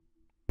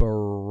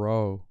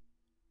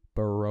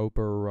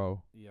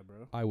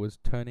I was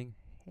turning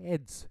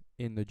heads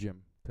in the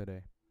gym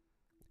today.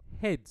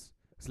 Heads.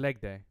 It's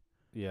leg day.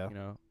 Yeah. You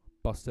know,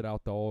 busted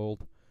out the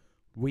old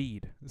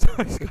weed. So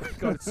I just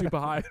got super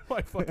high in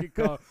my fucking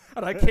car.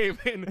 And I came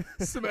in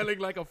smelling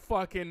like a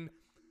fucking,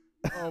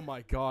 oh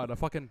my God, a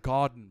fucking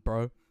garden,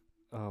 bro.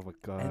 Oh my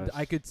god. And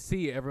I could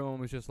see everyone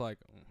was just like,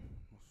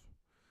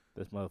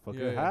 This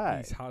motherfucker high.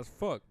 he's high as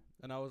fuck.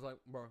 And I was like,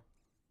 bro.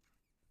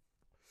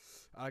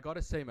 I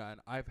gotta say,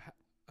 man, I've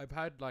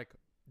had like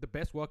the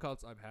best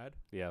workouts I've had.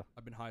 Yeah.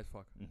 I've been high as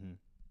fuck. Mm-hmm.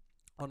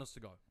 Honest to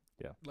God.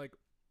 Yeah. Like,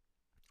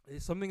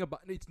 there's something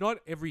about it's not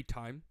every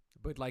time,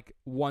 but like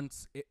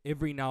once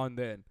every now and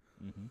then,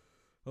 Mm-hmm.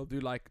 I'll do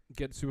like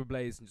get super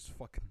blazed and just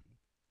fucking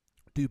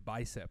do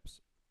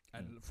biceps.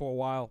 And for a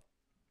while,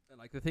 and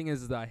like the thing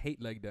is that I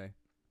hate leg day,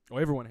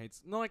 or everyone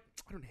hates. No, like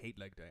I don't hate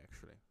leg day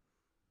actually,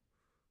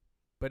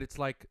 but it's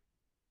like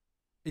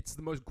it's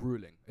the most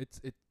grueling. It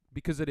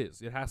because it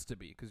is. It has to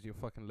be because your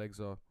fucking legs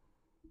are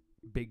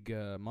big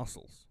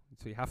muscles,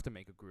 so you have to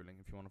make it grueling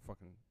if you want to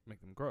fucking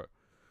make them grow.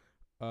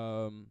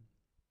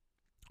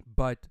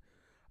 But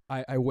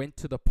I went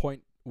to the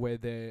point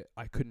where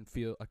I couldn't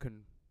feel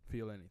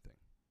anything.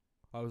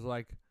 I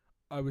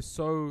was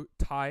so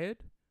tired,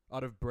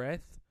 out of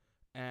breath,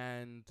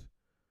 and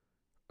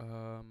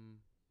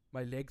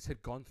my legs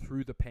had gone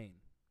through the pain.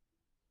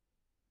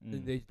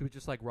 And they were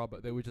just like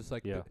rubber. They were just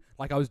like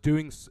like I was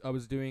doing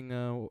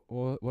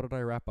what did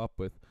I wrap up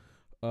with?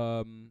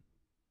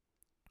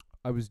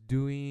 I was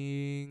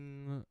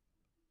doing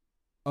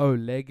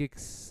leg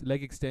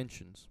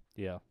extensions.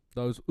 Yeah.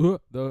 Those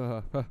ow,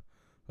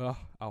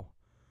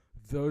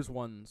 those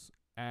ones,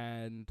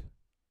 and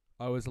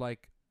I was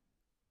like,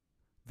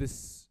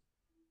 this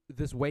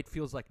weight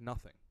feels like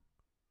nothing,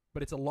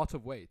 but it's a lot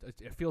of weight.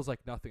 It feels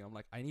like nothing. I'm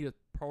like, I need to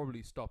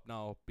probably stop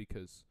now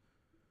because.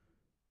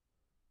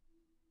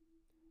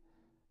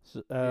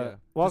 So,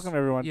 welcome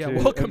everyone to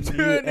welcome a to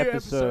new a new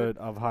episode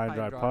of High and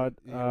Dry Pod.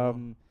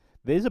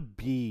 There's a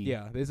bee.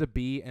 Yeah, there's a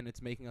bee, and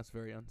it's making us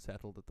very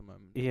unsettled at the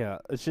moment. Yeah,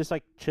 it's just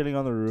like chilling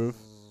on the roof,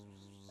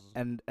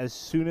 and as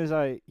soon as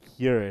I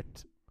hear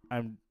it,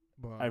 I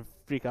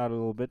freak out a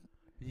little bit.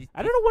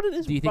 I don't know what it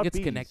is. Do you think it's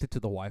bees. connected to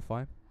the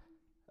Wi-Fi?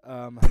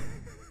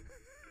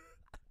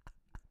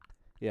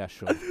 Yeah,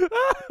 sure.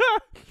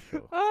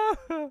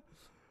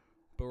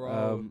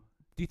 Bro,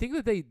 do you think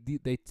that they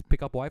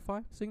pick up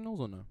Wi-Fi signals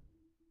or no?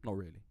 Not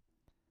really.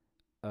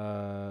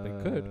 They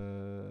could.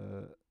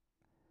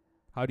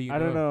 How do you know? I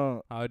don't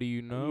know. How do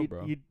you know,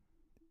 bro?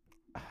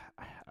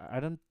 I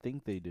don't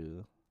think they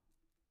do.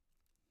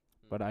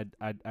 But I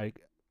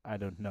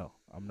don't know.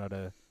 I'm not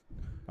a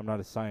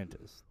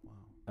scientist.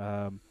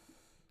 Wow.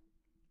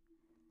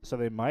 So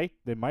they might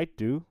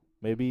do.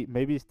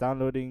 Maybe it's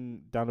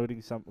downloading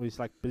some. He's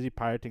like busy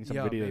pirating some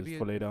videos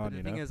for later on.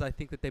 The thing is, I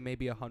think that they may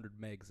be 100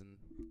 megs, and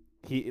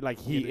he is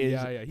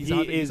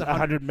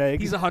 100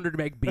 megs. He's 100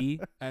 meg B,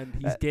 and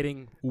he's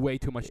getting way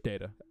too much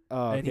data,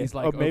 and he's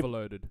like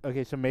overloaded.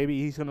 Okay, so maybe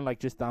he's gonna like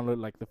just download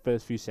like the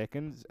first few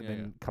seconds and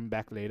then come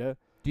back later.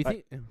 Do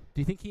you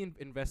think he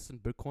invests in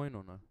Bitcoin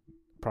or no?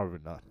 Probably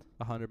not.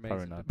 100 megs.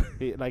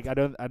 Probably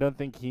not. I don't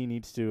think he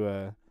needs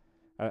to.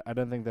 I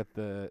don't think that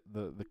the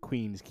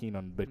queen's keen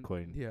on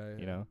Bitcoin. Yeah.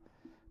 You know.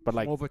 But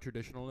like more of a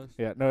traditionalist.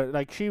 Yeah, no,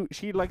 like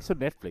she likes her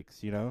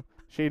Netflix, you know.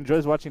 She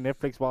enjoys watching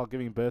Netflix while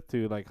giving birth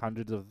to like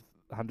hundreds of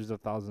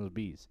thousands of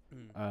bees.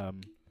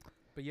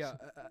 But yeah,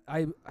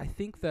 I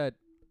think that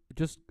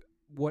just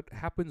what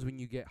happens when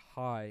you get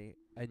high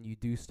and you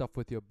do stuff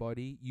with your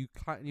body, you're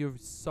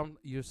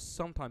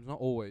sometimes, not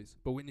always,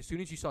 but as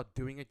soon as you start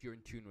doing it, you're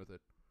in tune with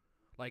it.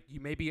 Like you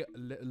may be a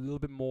little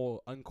bit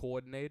more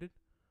uncoordinated.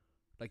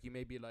 Like you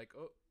may be like,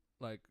 oh,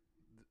 like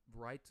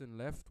right and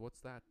left,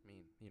 what's that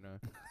mean? You know,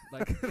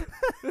 like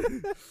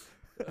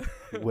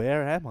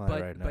where am I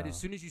right now? But as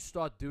soon as you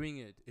start doing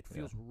it, it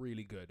feels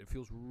really good. It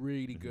feels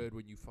really good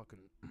when you fucking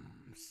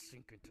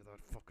sink into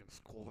that fucking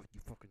score. You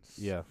fucking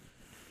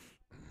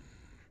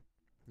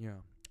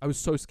yeah. I was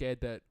so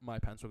scared that my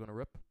pants were gonna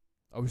rip.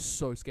 I was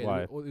so scared.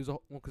 Why? It was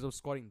because I was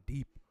squatting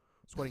deep,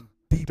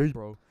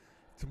 bro.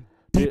 Some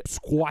deep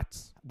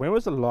squats. When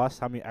was the last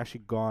time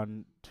you've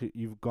gone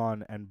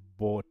and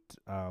bought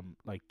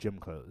like gym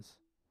clothes?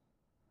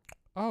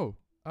 Oh,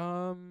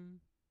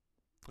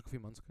 like a few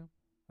months ago.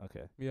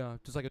 Okay. Yeah,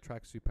 just like a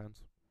tracksuit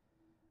pants.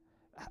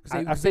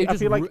 I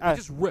feel like they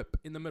just rip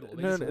in the middle.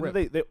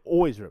 They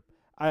always rip.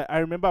 I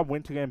remember I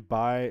went to go and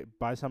buy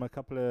some a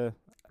couple of.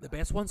 The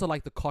best ones are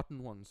like the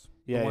cotton ones.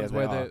 Yeah, the ones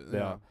where they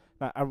are.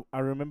 Now, I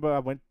remember I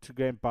went to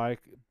go and buy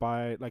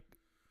like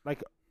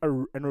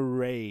an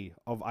array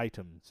of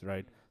items,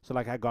 right? So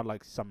like I got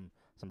like some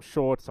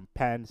shorts, some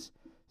pants,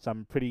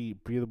 some pretty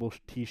breathable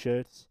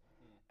t-shirts,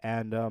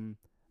 and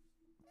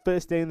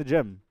first day in the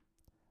gym,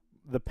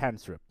 the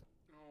pants ripped.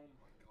 Oh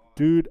my god,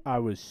 dude! I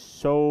was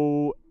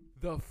so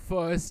the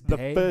first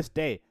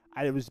day.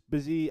 I was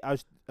busy. I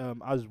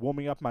was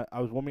warming up my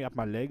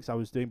legs. I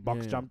was doing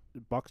box jumps.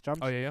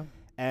 Oh yeah.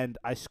 And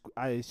I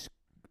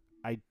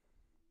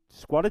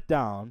squatted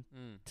down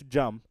to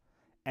jump,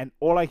 and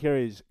all I hear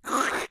is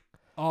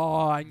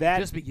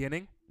just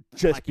beginning.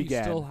 just Like, you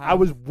began. still I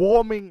was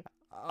warming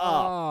up.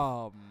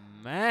 Oh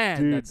man,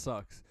 Dude, that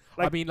sucks.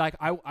 I like- mean, like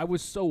I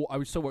was so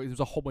worried. There was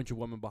a whole bunch of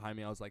women behind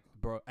me. I was like,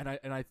 bro, and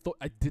I thought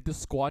I did the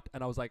squat,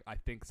 and I was like, I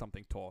think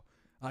something tore.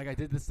 Like I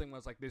did this thing where I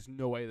was like, there's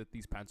no way that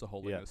these pants are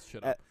holding Yeah. this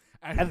shit At- up.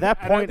 And at that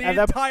point- the at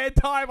that- entire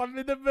time, I'm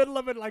in the middle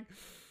of it, like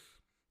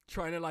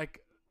trying to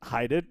like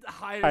Hide it.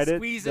 hide Hide and it.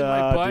 squeeze in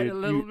my butt dude, a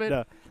little you- bit.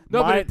 no.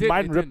 No, but mine, it did.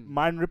 mine It ripped. didn't.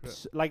 Mine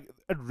ripped. Like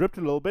it ripped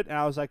a little bit, and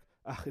I was like,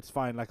 it's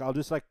fine. Like I'll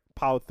just like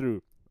power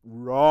through.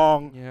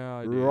 Wrong. Yeah,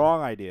 I did.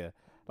 Wrong idea.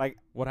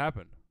 What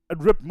happened? It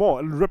ripped more.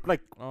 It ripped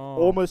like Oh.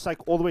 almost like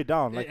all the way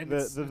down, like And the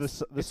it's-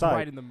 the it's side.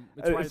 right in the.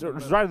 It's right, It's in the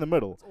middle. right in the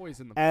middle. It's always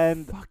in the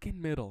And- fucking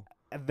middle.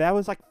 And that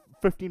was like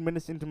 15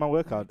 minutes into my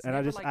workout, It's and I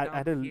never, just like, I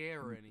had down to.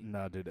 here or anything.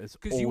 No, dude, it's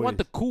Because you want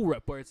the always- cool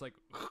rep where it's like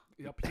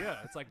up here.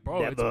 It's like,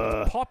 bro,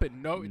 Never. it's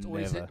popping. No, it's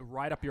always hit Never.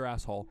 right up your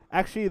asshole.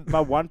 Actually, my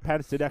one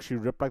pants did actually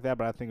rip like that,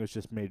 but I think it was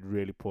just made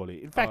really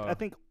poorly. In fact, I Uh.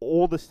 think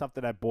all the stuff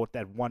that I bought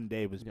that one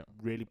day was Yeah.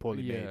 really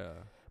poorly made. Yeah.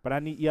 But I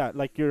need,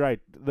 like you're right.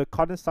 The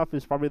cotton stuff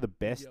is probably the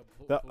best.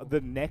 Yeah, The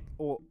neck,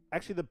 or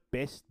actually the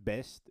best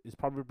is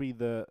probably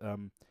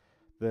the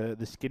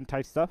skin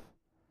tight stuff.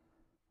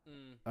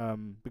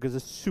 Because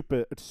it's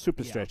super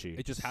Yeah, stretchy.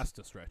 It just has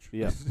to stretch.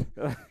 Yeah.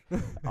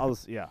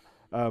 Yeah.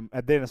 And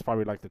then it's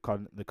probably like the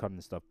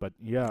cotton stuff. But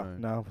yeah, Right.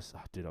 no,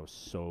 dude, I was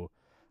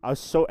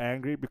so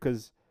angry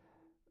because,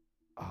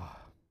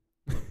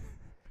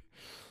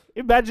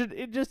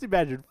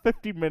 imagine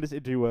 15 minutes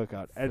into your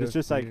workout, and it's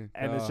just like,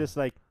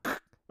 15,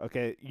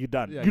 okay, you're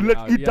done. Yeah, you're get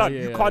out. you're Yeah, done.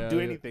 yeah, You yeah, can't yeah, do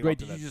yeah. anything. Wait,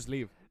 after did you that. just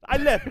leave? I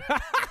left.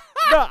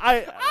 No,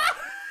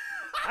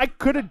 I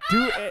couldn't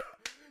do it.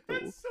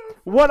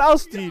 What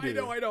else do you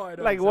do? I know.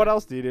 Like, what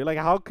else do you do? Like,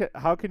 how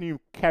can you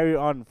carry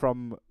on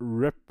from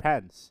ripped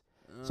pants?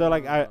 So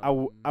like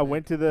I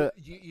went to the.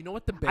 You know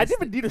what the best? I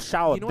didn't even need a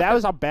shower. you know That what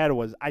was how bad it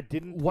was. I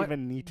didn't What-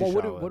 even need to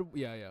well, shower.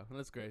 yeah,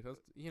 that's great.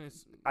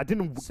 That's, I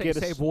didn't save, get a.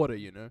 save water.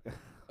 Yeah,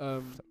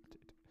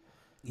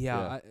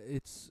 Yeah.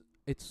 it's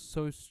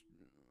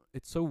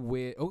so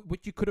weird. Oh,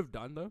 what you could have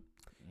done though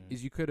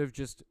is you could have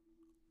just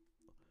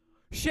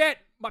shit,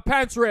 my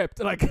pants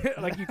ripped. Like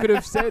you could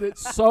have said it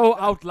so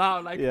out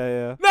loud. Like,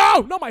 yeah.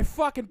 no, not my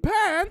fucking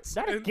pants.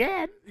 Not And-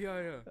 again.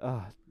 Yeah.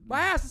 Ah, My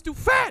ass is too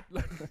fat.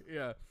 Like,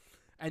 yeah.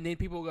 And then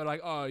people go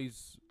like, oh,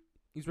 he's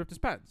ripped his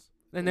pants.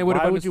 And they would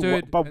have why would you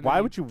understood. but and why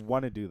then would you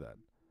want to do that?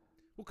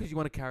 Well, because you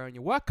want to carry on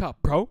your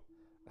workout, bro.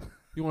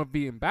 You want to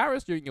be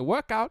embarrassed during your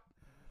workout,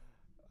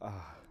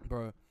 Ah,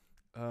 bro.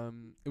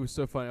 It was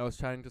so funny. I was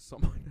chatting to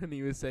someone and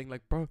he was saying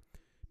like, bro,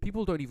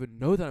 people don't even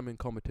know that I'm in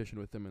competition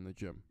with them in the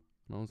gym.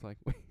 And I was like,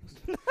 wait.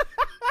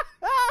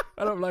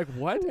 And I'm like,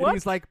 what? And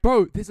he's like,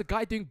 bro, there's a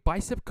guy doing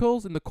bicep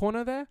curls in the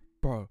corner there.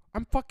 Bro,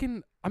 I'm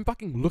fucking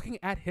looking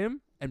at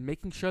him and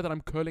making sure that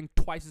I'm curling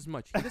twice as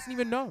much. He doesn't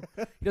even know.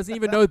 He doesn't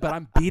even know that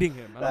I'm beating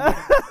him. And I'm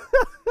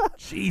like,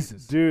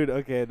 Jesus. dude.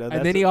 Okay. No,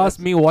 And then he asked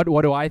me what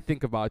do I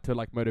think about to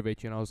like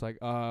motivate you, and I was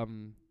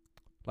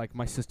like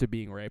my sister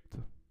being raped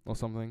or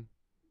something.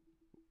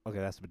 Okay,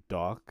 that's a bit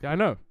dark. Yeah, I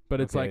know, but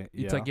it's Okay, like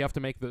it's yeah. like you have to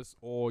make this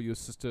or your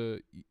sister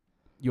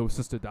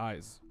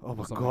dies. Oh or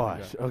my something like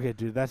gosh. that. Okay,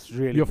 dude, that's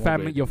really Your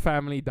morbid.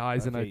 family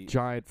dies in a Okay.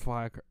 giant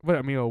fire. But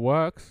I mean, it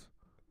works.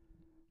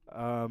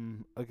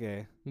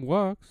 Okay.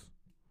 Works.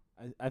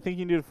 I think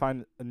you need to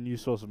find a new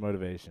source of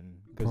motivation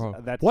because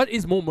Bro, that's what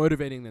is more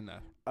motivating than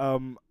that?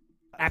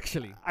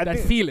 Actually, I that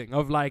think- feeling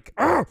of like,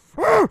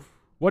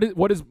 what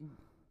is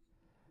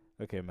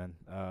Okay, man.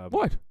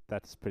 what?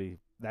 That's pretty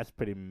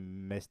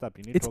messed up.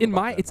 You need. It's to talk in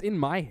about my that. it's in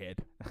my head.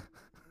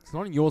 It's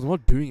not in yours. I'm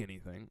not doing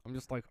anything. I'm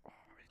just like,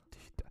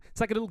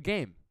 it's like a little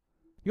game.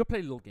 You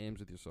play little games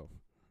with yourself.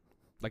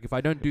 Like if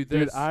I don't do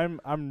Dude, this, I'm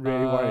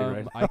really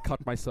worried, right? I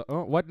cut myself.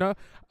 Oh, what? No.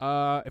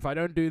 If I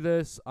don't do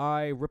this,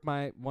 I rip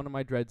one of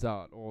my dreads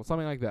out or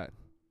something like that.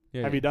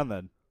 Yeah. Have you done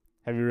that?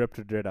 Have you ripped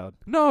a dread out?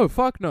 No.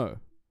 Fuck no.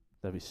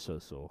 That'd be so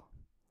sore.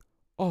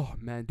 Oh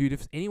man, dude.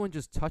 If anyone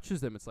just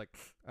touches them, it's like,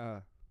 Yeah,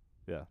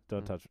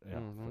 don't Mm, touch. Yeah,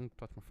 don't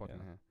touch my fucking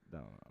Yeah. hair.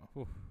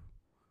 no.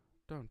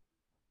 Don't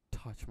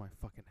touch my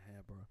fucking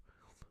hair, bro.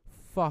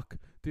 Fuck,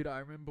 dude. I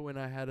remember when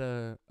I had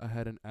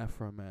an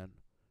afro, man.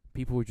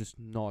 People would just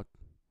not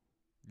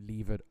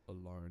leave it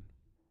alone.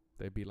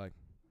 They'd be like,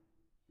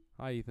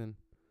 "Hi, Ethan,"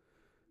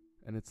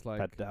 and it's like,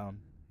 Pat down.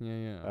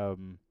 yeah.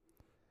 Um,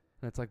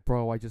 And it's like,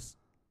 bro, I just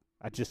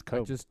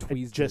combed.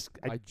 tweezed just-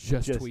 it. I I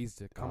just just-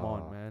 tweezed it. Come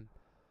on, Oh. man.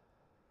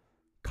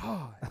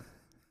 God.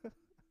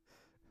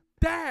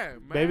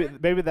 Damn, man.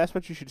 Maybe that's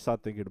what you should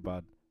start thinking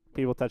about.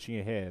 People touching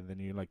your hair, and then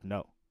you're like,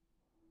 no,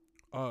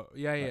 Oh,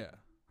 yeah, Like, yeah.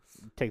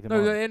 take them No,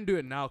 on. they didn't do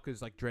it now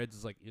 'cause like dreads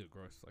is like, ew,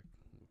 gross. Like,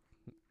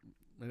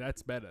 and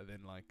that's better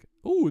than like,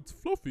 oh, it's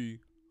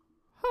fluffy.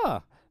 Huh?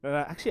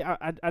 Actually,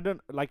 I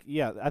don't like.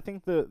 Yeah, I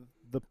think the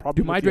Do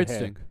problem. my with your dreads hair,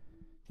 stink?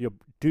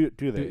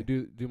 Do they?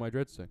 Do my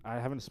dreads stink? I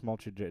haven't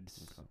smelt your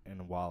dreads Okay. in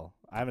a while.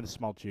 I haven't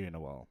smelt you in a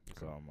while,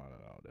 so I don't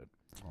know, dude.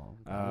 Oh, okay,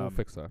 we'll Um,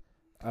 fix that.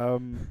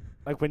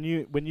 Like when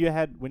you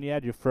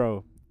had your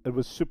fro, it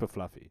was super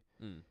fluffy.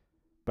 Mm.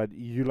 But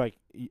you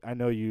I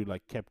know you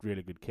like kept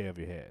really good care of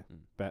your hair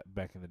Mm.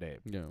 back in the day.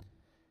 Yeah.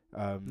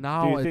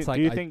 Now it's like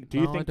do you I- think do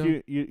you no, I think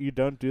don't. you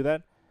don't do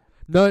that?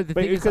 No, the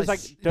But thing is, because, I like,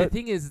 s- the don't-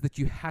 thing is that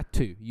you had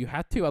to. You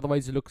had to,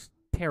 otherwise it looks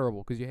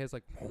terrible because your hair's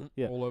like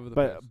Yeah, all over the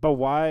place. But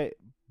why?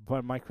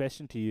 But my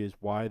question to you is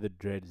why the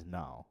dreads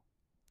now?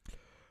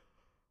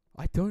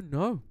 I don't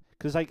know.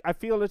 Because like I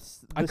feel it's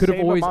the I could have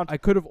same always. amount. I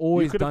could have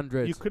always could've- done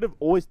dreads. You could have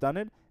always done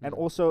it, and Mm.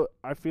 also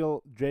I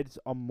feel dreads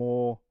are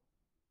more.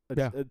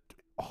 Yeah.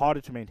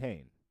 Harder to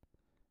maintain.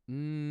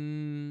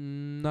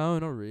 No,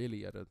 not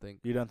really. I don't think.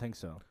 You don't think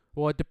so?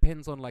 Well, it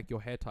depends on like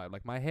your hair type.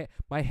 Like my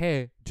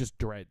hair just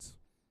dreads.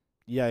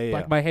 Yeah, yeah,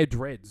 Like my hair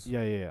dreads.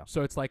 yeah, yeah, yeah.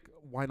 So it's like,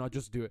 why not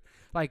just do it?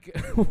 Like,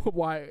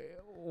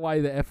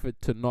 why the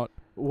effort to not?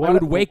 I What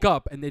would wake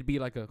up and there'd be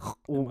like a.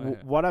 in my hair.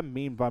 What I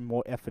mean by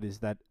more effort is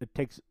that it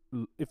takes.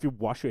 If you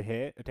wash your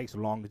hair, it takes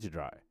longer to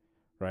dry,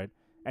 right?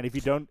 And if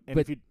you don't, and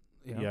But- if you,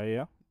 Yeah.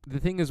 yeah. The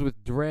thing is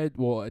with dread,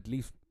 well, at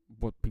least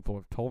what people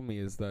have told me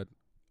is that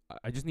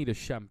I just need to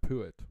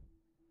shampoo it.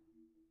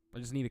 I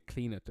just need to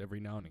clean it every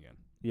now and again.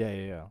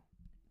 Yeah.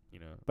 You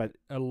know, But-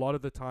 a lot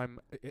of the time,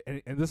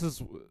 and this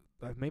is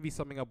maybe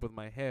something up with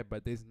my hair,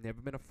 but there's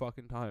never been a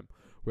fucking time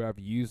where I've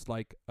used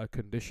like a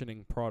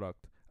conditioning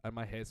product and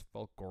my hair's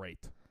felt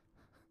great.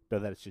 No,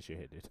 that's just your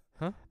hair, dude.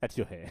 Huh? That's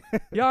your hair.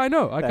 Yeah, I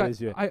know. That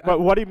is your. But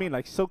what do you mean,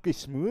 like silky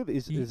smooth?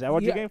 Is that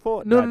what you're yeah, going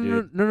for? No, Nah,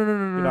 no, dude. no,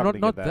 not gonna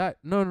not get that.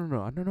 No.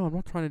 I'm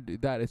not trying to do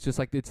that. It's just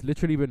like it's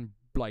literally been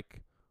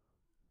like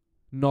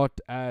not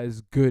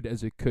as good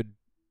as it could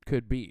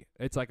be.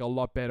 It's like a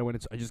lot better when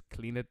I just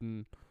clean it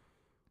and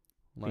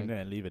like, Clean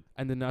it and leave it.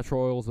 and the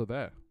natural oils are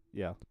there,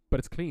 Yeah. but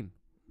it's clean.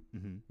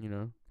 Mm-hmm. You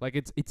know, like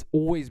it's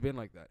always been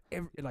like that.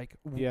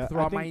 Yeah, I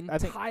throughout my think- I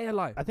think- entire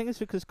life. I think it's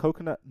because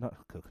coconut. Not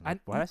coconut. And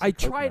Why did I say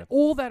tried coconut?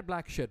 all that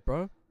black shit,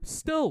 bro.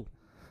 Still,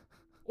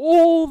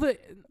 all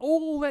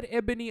that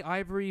ebony,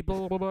 ivory, blah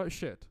blah blah, blah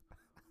shit.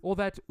 All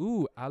that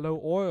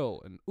aloe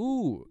oil and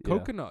Yeah.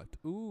 coconut,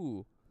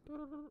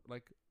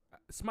 like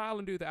smile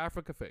and do the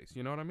Africa face.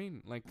 You know what I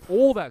mean? Like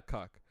all that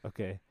cuck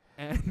Okay.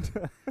 and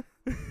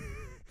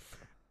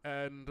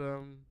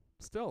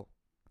still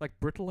like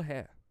brittle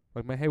hair.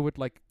 Like my hair would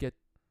like get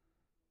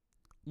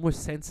more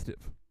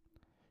sensitive.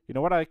 You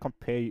know what I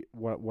compare?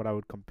 What I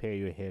would compare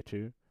your hair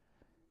to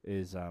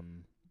is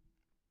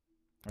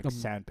like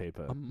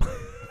sandpaper.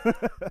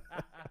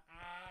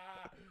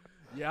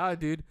 Yeah,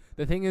 dude.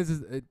 The thing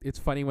is it's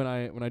funny when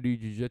I do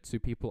jiu-jitsu,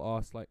 people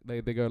ask like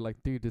they go like,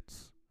 dude,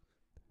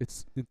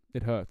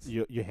 it hurts.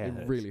 Your hair It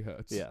hurts. really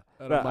hurts. Yeah.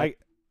 And But I'm like,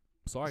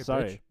 sorry.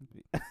 sorry.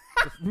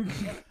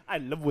 I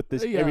live with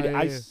this Yeah, every day. yeah,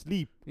 I yeah.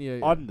 sleep Yeah,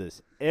 yeah. on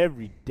this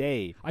every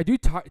day. I do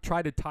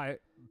try to tie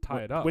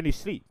it up. When you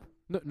sleep.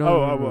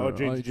 No,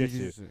 during jiu-jitsu.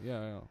 jiu-jitsu.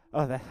 Yeah.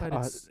 Oh, that.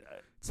 But it's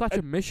such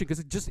a mission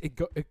because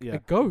Yeah.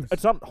 it goes.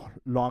 It's not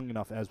long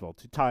enough as well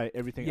to tie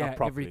everything yeah, up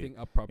properly. everything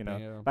up properly. know,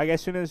 yeah. Like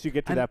as soon as you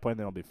get to And- that point,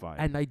 then it'll be fine.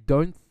 And I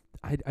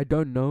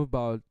don't know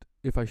about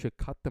if I should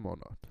cut them or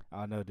not.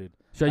 Oh no, dude.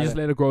 Should I I just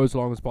don't- let it grow as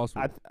long as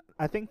possible?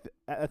 I think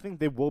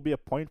there will be a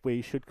point where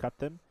you should cut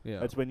them. yeah.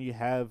 That's when you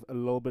have a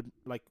little bit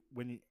like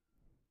when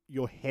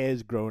your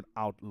hair's grown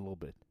out a little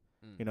bit.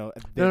 Mm. You know.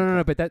 and No, then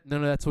no, cut. but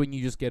that's when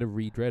you just get a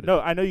re-dreaded. No,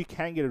 I know you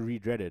can get it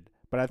re-dreaded,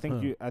 but I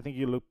think Huh. I think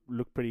you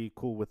look pretty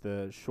cool with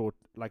the short,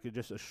 like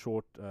just a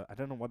short. I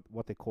don't know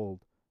what they're called,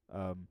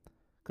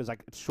 'cause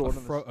like it's a short.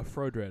 on the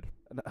fro dread.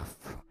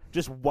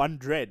 just one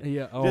dread.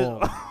 Yeah.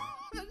 Oh.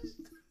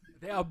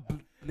 There are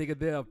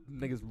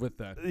niggas with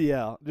that.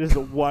 Yeah, just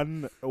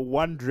one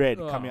dread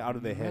coming Oh, out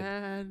of their head.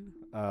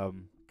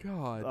 Man.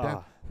 God,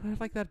 ah. I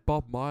like that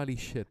Bob Marley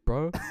shit,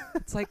 bro.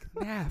 It's like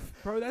naff,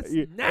 bro. That's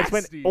It's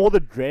nasty. when all the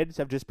dreads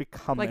have just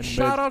become like and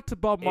shout merged out to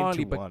Bob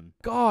Marley, into but one.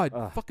 God,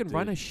 Ah, fucking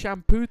run dude. a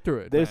shampoo through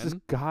it, There's this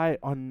man. guy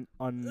on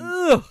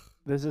Ugh.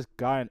 there's this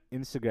guy on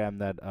Instagram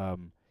that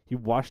he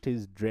washed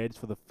his dreads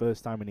for the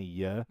first time in a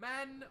year.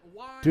 Man,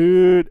 why?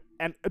 Dude,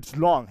 and it's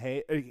long,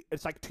 hey?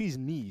 It's like to his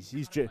knees.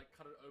 He's Cut it, just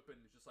cut it open.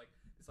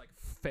 It's like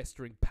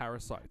festering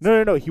parasites.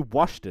 No, he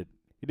washed it.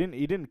 He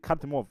didn't cut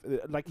them off.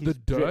 Like The his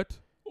dirt.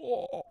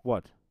 Oh,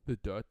 what? the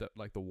dirt that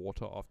like the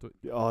water after it.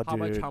 Oh, How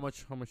dude.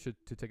 much should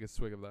to take a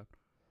swig of that?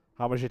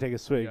 How much you take a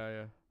swig?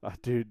 Yeah. Oh,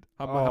 dude.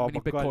 How Oh many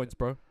my God. bitcoins,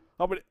 bro?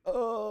 How many?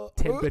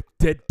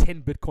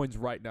 10 bitcoins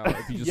right now.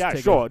 If you just yeah,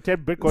 take sure. 10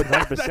 bitcoins,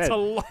 100%. That's a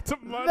lot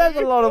of money. That's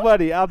a lot of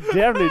money. I'll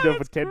definitely do it for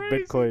That's 10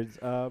 crazy.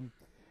 bitcoins.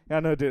 Yeah,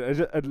 no, dude.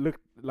 It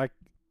looked like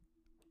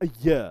a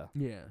year.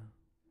 Yeah.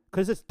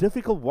 'Cause it's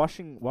difficult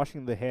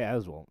washing the hair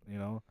as well, you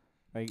know?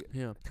 Like,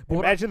 Yeah.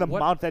 imagine the what,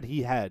 amount that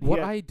he had. What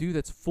He had- I do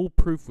that's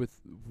foolproof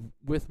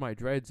with my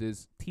dreads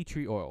is tea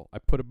tree oil. I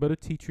put a bit of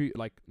tea tree,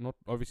 like not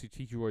obviously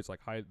tea tree oil is like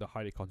the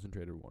highly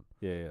concentrated one,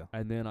 Yeah.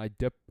 and then I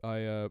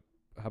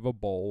have a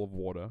bowl of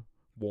water,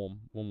 warm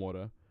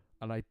water,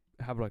 and I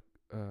have like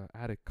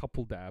add a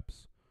couple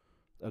dabs,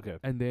 Okay.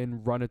 and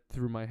then run it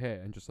through my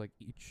hair and just like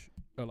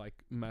like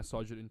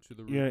massage it into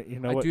the root. You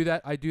know I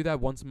what? do that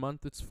once a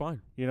month. It's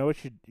fine. You know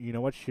what you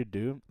should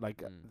do? Like,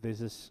 Mm.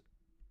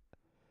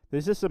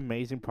 there's this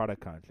amazing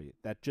product currently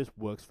that just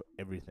works for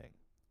everything,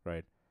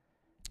 right?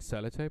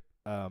 Sellotape.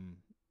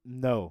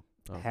 No,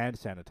 Oh. hand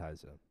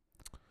sanitizer.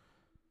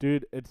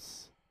 Dude,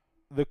 it's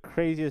the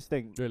craziest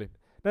thing. Really?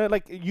 No,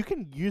 like you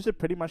can use it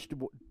pretty much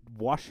to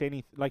wash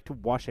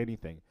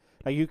anything.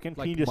 Like you can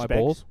Like clean your my specs.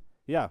 balls?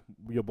 Yeah,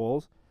 your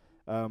balls.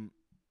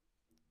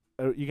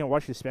 You can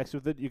wash your specs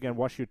with it. You can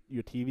wash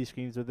your TV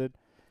screens with it.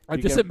 I'm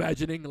You just can-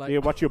 imagining like. You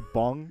can watch your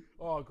bong.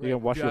 Oh, great!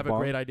 can wash you your have a bong.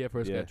 great idea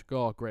for a Yeah. sketch.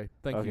 Oh, great!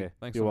 Thank you. Okay,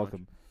 Thanks you're so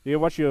welcome. You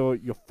can watch your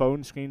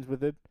phone screens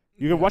with it.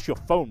 You can wash your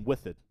phone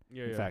with it.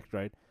 Yeah, In yeah. fact,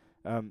 right?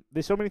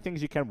 There's so many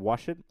things you can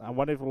wash it. I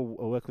wonder if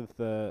it'll work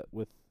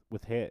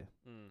with hair.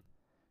 Mm.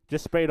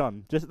 Just spray it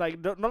on. Just like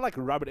not like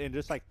rub it in.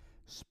 Just like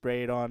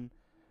spray it on,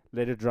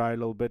 let it dry a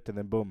little bit, and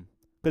then boom.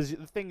 Because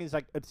the thing is,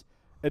 like,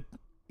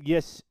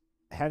 yes,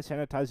 hand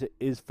sanitizer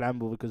is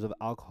flammable because of the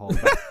alcohol,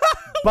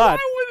 but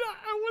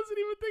I wasn't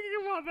even thinking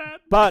about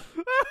that.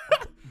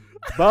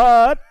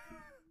 but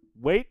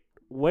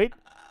wait,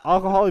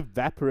 alcohol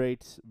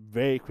evaporates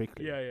very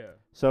quickly. Yeah, yeah.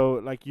 So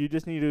like you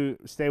just need to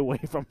stay away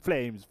from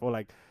flames for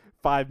like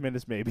 5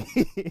 minutes maybe,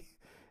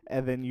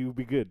 and then you'll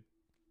be good.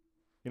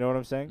 You know what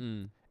I'm saying?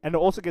 Mm. And it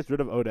also gets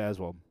rid of odor as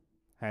well.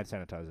 Hand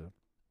sanitizer.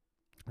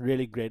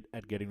 Really great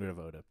at getting rid of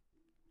odor.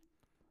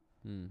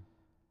 Mm.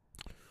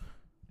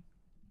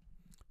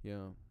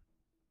 Yeah.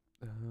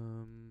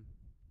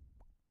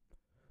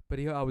 But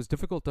yeah, I was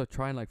difficult to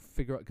try and like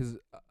figure out because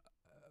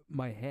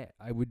my hair,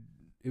 it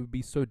would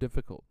be so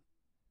difficult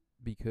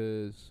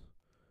because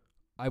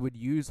I would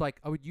use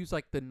like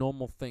the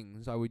normal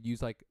things. I would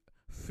use like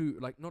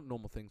food, like not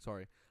normal things.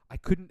 Sorry, I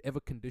couldn't ever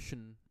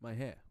condition my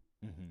hair.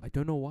 Mm-hmm. I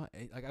don't know why.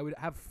 Like I would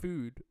have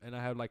food and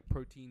I had like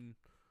protein,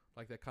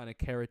 like that kind of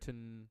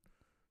keratin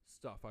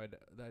stuff. I had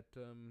that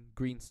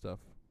green stuff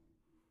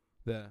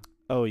there.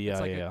 Oh yeah,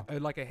 It's like yeah.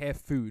 like a hair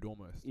food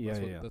almost. Yeah, that's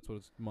what, yeah. That's what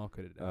it's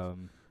marketed as.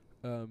 Um,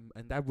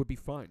 And that would be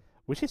fine.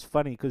 which is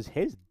funny because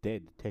hair's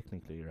dead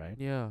technically, right?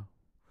 Yeah.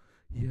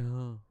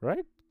 Yeah.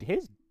 Right?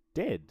 Hair's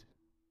dead.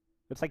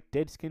 It's like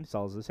dead skin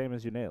cells, the same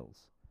as your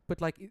nails. But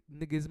like,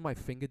 nigga, is my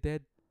finger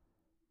dead?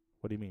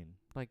 What do you mean?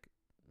 Like,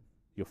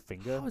 Your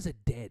finger? how is it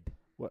dead?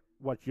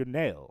 What? Your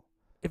nail?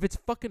 If it's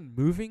fucking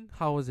moving,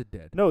 how is it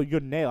dead? No, your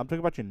nail. I'm talking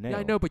about your nail. Yeah,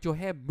 I know, but your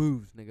hair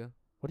moves, nigga.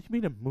 What do you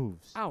mean it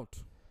moves? Out.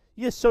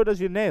 Yes, so does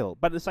your nail.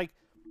 But it's like,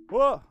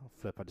 whoa,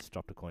 flip! I just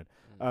dropped a coin.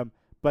 Mm.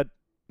 But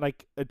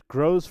like it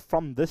grows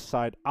from this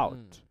side out,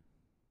 Mm.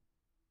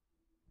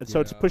 and so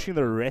it's Yeah, pushing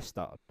the rest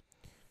out.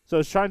 So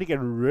it's trying to get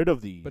rid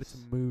of these. But it's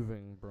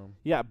moving, bro.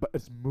 yeah, but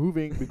it's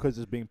moving because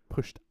it's being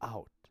pushed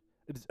out.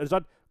 It's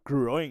not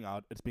growing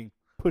out. It's being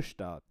pushed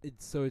out.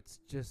 It's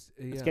just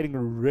yeah. It's getting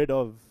rid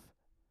of.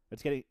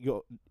 It's getting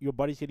your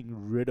body's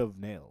getting rid of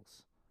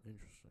nails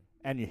interesting.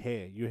 and your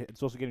hair.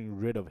 It's also getting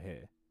rid of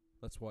hair.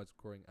 That's why it's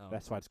growing out.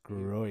 That's why it's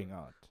growing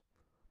out.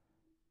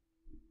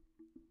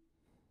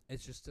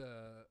 It's just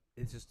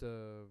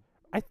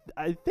I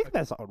think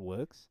that's how it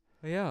works.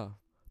 yeah.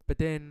 But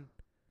then,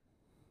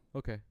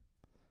 okay.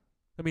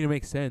 I mean, it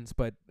makes sense,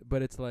 but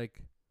it's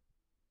like,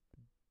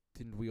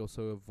 didn't we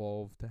also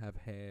evolve to have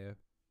hair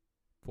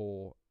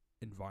for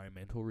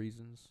environmental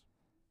reasons,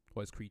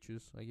 or as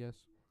creatures? I guess.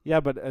 Yeah,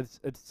 but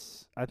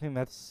it's. I think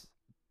that's.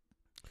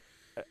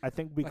 I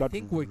think we I got.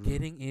 think we're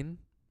getting in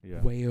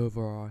yeah. way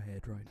over our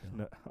head right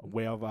now. No,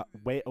 way over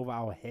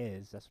our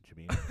heads. That's what you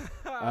mean.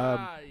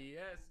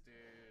 Yes,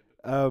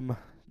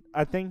 dude.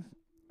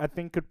 I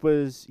think it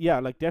was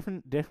like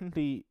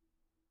definitely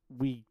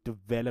we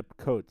developed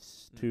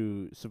coats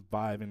to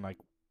survive in like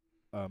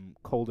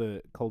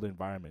colder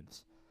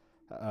environments.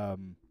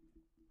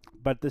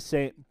 But the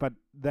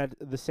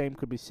same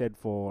could be said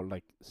for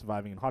like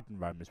surviving in hot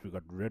environments. We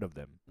got rid of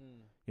them.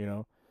 You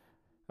know,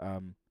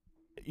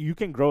 you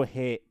can grow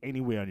hair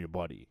anywhere on your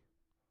body,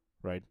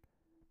 right?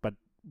 But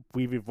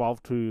we've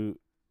evolved to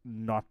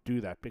not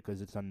do that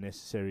because it's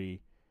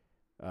unnecessary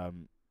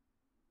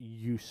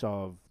use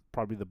of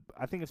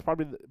I think it's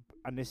probably the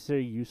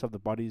unnecessary use of the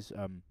body's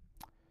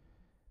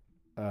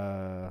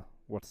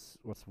what's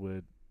the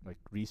word, like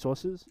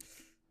resources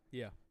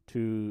Yeah.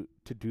 to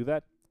do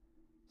that,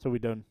 so we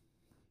don't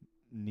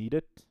need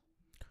it.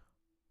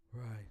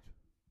 Right.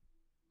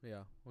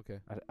 Yeah. Okay.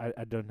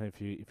 I don't know if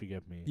you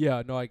get me.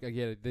 Yeah. No, I get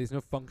it. There's no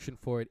function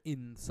for it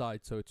inside,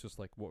 so it's just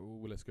like,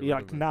 let's go. Yeah,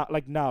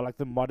 like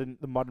the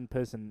modern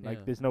person, like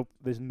Yeah. there's no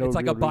it's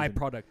like a real reason.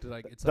 byproduct.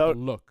 Like it's The- like a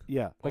look.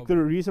 Yeah, like of- the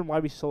reason why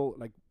we saw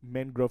like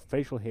men grow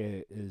facial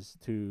hair is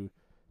to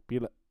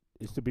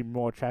be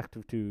more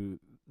attractive to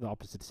the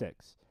opposite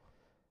sex,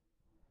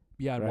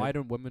 Yeah. And right. why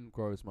don't women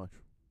grow as much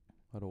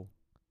at all?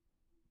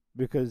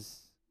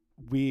 because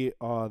we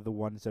are the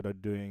ones that are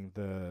doing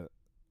the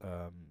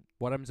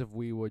What happens if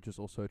we were just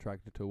also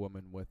attracted to a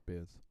woman with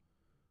beards?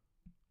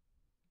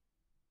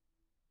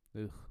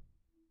 Ugh.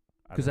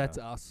 I Because don't that's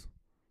know. us.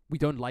 We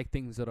don't like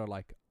things that are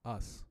like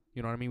us.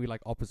 You know what I mean? We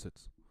like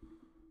opposites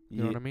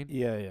you know what I mean?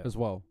 Yeah. as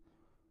well.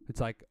 It's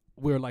like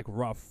we're like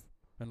rough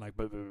and like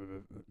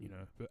you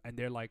know, and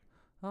they're like,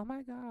 oh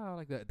my god,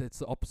 like that. That's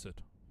the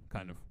opposite,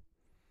 kind of.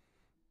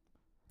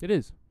 It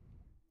is.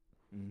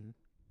 Mm-hmm.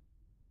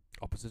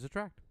 Opposites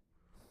attract.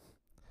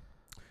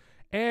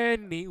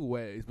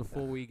 Anyways,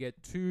 before we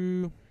get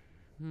too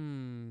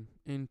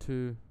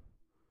into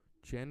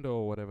gender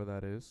or whatever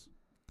that is,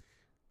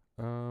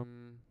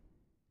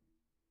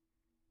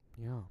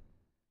 Yeah.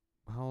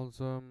 How's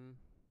God,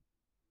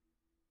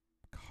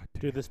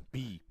 Dude, dude. this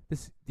B.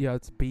 Yeah,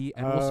 it's B,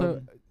 and also,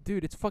 Um,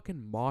 dude, it's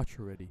fucking March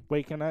already,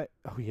 Wait, can I?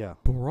 Oh yeah.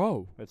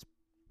 bro. It's-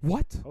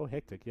 what? Oh,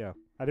 hectic. Yeah.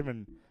 I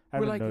haven't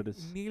We're like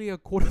noticed. nearly a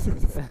quarter through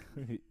the.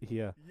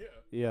 Yeah. Yeah.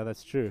 Yeah,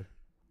 that's true.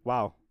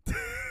 Wow.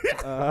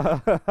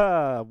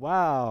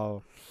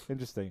 Wow.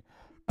 Interesting.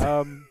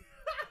 This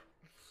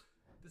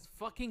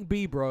fucking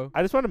B, bro.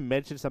 I just want to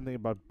mention something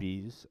about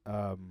bees.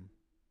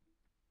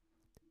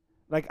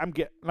 Like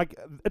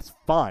it's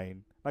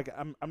fine. Like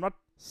I'm not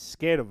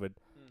scared of it.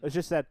 It's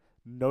just that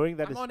knowing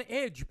that I'm it's on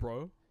edge,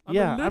 bro. I'm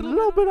a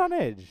little bit on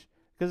edge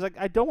because like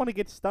I don't want to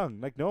get stung.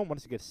 Like no one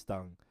wants to get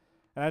stung,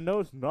 and I know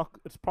it's not.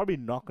 It's probably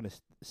not gonna.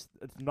 It's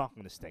not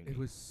gonna sting me. It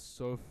was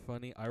so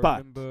funny. I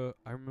But-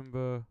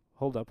 remember.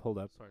 Hold up.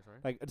 Sorry.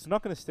 Like it's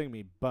not gonna sting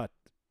me, but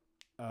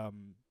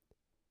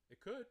It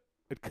could.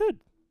 it could.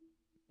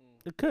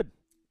 It could.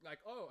 Like,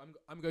 oh,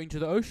 I'm going to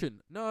the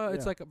ocean. No,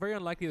 it's Yeah. like very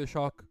unlikely the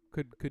shark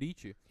could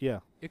eat you. Yeah.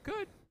 It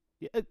could.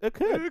 Yeah. It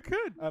could. It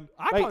could. I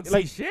I can't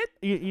see shit.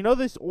 You know,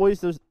 there's always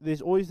those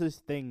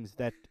things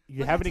that you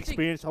But haven't that's the thing.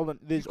 experienced. Hold on,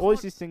 there's You always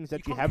can't- these things that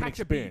you you can't haven't catch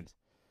a bee. experienced.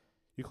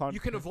 You can't. You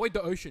can avoid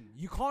the ocean.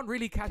 You can't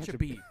really catch a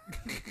bee.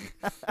 bee.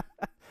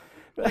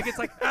 Like it's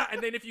like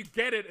and then if you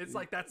get it, it's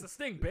like that's a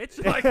sting,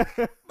 bitch. Like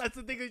that's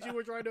the thing that you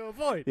were trying to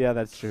avoid. Yeah,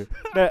 that's true.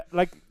 No,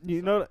 like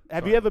you know,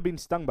 have Sorry. you ever been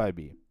stung by a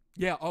bee?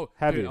 Yeah. Oh,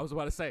 Have dude, you? I was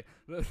about to say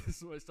this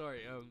is my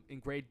story.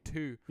 In grade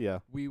 2, Yeah.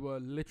 we were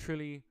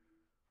literally,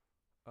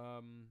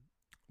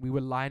 we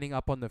were lining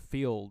up on the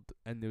field,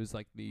 and there was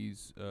like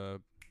these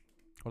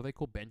what are they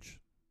called? Benches.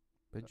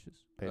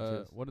 Benches.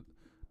 What?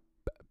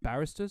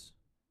 Barristers?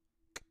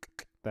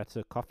 That's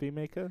a coffee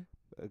maker.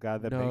 A guy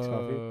that makes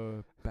coffee.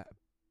 No.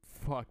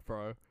 Fuck,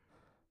 bro.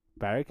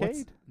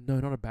 Barricade. No,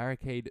 not a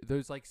barricade.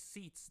 Those like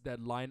seats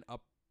that line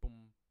up, boom,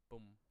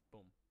 boom,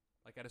 boom,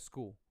 like at a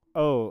school.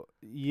 Oh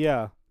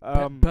yeah.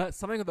 But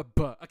something with a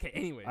but. Okay,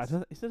 anyways.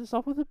 Is it a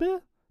stop with a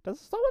beer? Does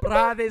it stop with a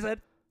Bruh, there's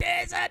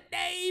a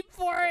name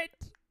for it.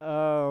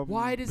 beer?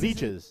 Why does it-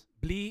 bleachers?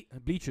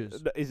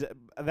 Bleachers. Is it,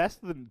 that's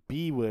the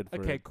B word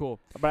for Okay, it.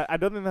 cool. But I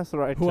don't think that's the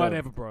right term.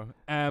 Whatever, bro.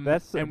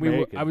 That's and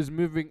American. I was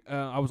moving.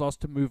 I was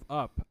asked to move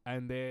up,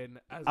 and then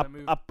as I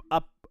moved, Up.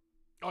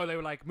 oh, they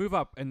were like move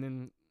up, and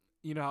then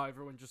you know how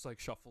everyone just like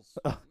shuffles.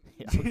 Yeah,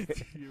 okay.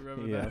 You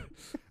remember Yeah. that?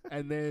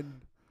 And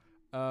then,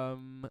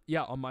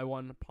 yeah, on my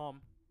one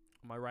palm,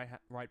 on my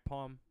right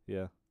palm,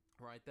 Yeah.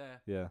 right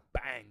there, Yeah.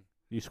 bang,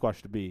 You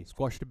squashed a bee.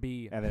 squashed a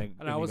bee. And then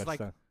And I you was got like-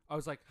 stung. I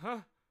was like, huh?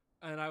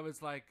 And I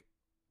was like,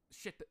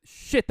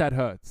 shit, that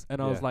hurts.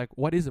 And I was Yeah. like,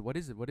 what is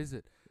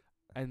it?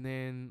 And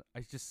then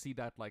I just see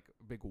that like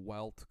big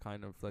welt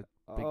kind of like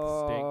big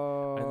sting.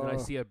 And then I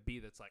see a bee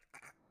that's like,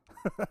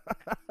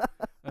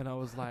 and I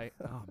was like,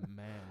 oh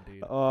man,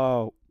 dude.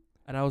 Oh.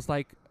 And I was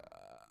like,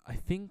 I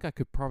think I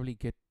could probably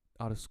get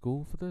out of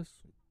school for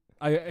this.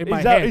 In Is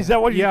my that- head. is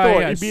that what you yeah, thought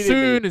Yeah, as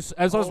immediately? soon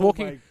as I was Oh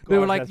walking, my they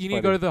were God, like, that's you need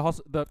to go funny. to the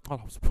hospital. The-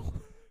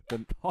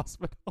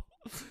 Hospital.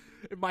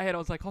 In my head, I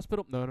was like,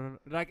 hospital? No.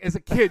 Like, as a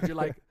kid, you're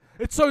like,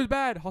 it's so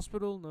bad.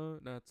 Hospital? No,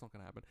 it's not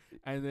going to happen.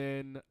 And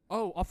then,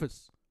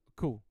 office.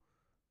 Cool.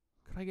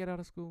 Could I get out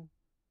of school?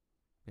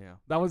 Yeah.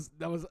 That was,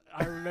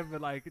 I remember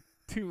like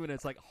 2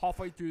 minutes, like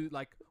halfway through,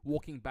 like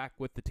walking back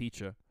with the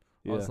teacher.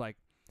 Yeah. I was like,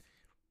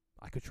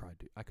 I could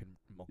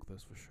mock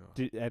this for sure.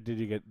 Did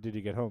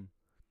you get home?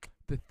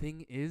 The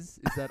thing is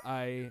that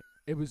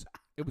it was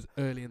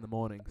early in the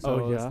morning. So Oh,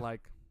 it was yeah?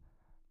 like,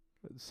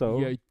 So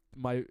yeah,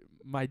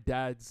 my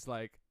dad's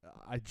like,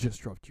 I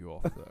just dropped you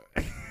off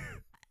though.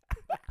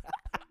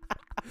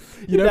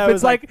 You know, That if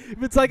was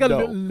it's like a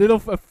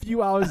no. a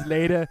few hours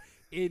later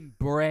in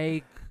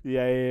break,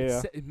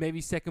 yeah.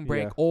 maybe second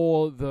break, Yeah.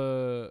 or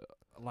the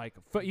like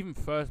even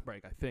first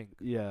break, I think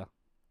Yeah.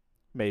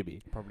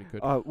 Maybe. probably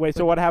could. Wait.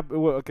 So what happened?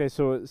 Okay.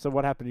 So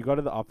what happened? You go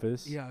to the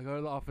office. Yeah, I go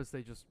to the office.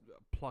 They just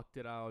plucked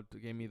it out,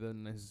 gave me the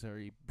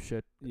necessary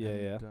shit.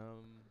 Yeah. and,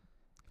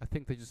 I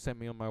think they just sent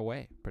me on my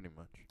way, pretty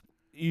much.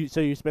 You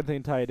spent the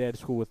entire day at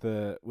school with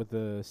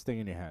the sting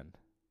in your hand.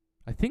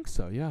 I think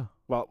so. Yeah.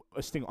 Well,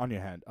 a sting on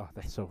your hand. Oh,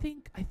 that's so.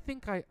 I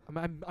think I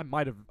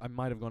might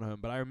have gone home,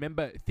 but I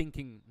remember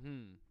thinking,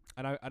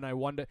 and I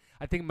wonder.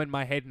 I think in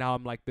my head now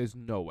I'm like, there's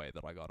no way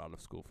that I got out of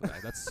school for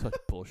that. That's such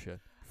bullshit.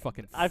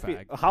 Fucking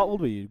fag. How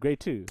old were you? Grade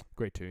 2.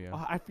 Grade 2, yeah.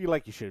 Oh, I feel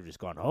like you should have just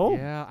gone home.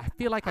 Yeah, I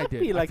feel like I I did.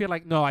 feel I like- feel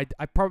like no, I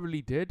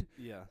probably did.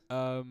 Yeah.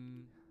 But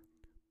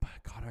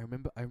God, I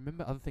remember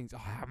other things.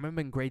 Oh, I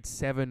remember in grade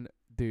 7,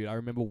 dude. I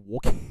remember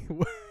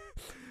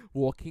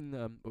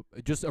walking,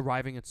 just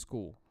arriving at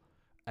school,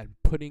 and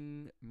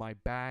putting my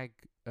bag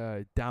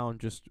down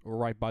just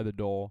right by the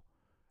door,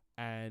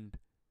 and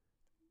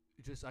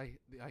just I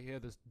hear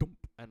this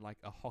dump and like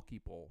a hockey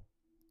ball,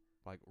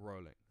 like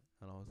rolling,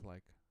 and I was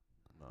like,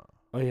 no.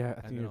 Oh yeah, I And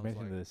think then you I was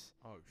mentioned like, this.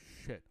 Oh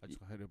shit! I just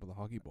got hit with a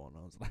hockey ball, and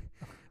I was like,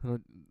 and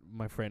then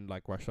my friend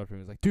like rushed up to me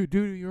and was like, dude,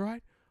 you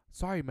alright?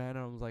 Sorry, man. And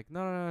I was like,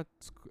 no,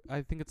 it's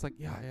I think it's like,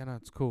 yeah, no,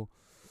 it's cool.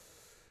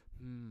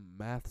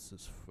 Maths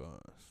is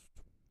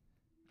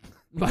first.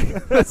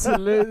 Like that's how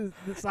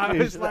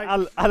it's like.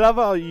 I love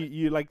how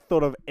you like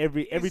thought of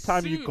every As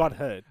time you soon- got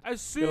hurt.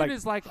 As soon like,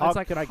 as like how it's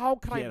like can I how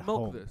can I get milk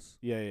home? this?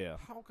 Yeah.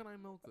 How can I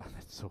milk this?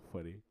 That's so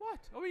funny. What?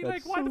 I mean,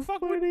 That's like, why the so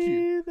fuck funny. wouldn't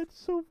you? That's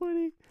so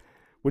funny.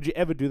 Would you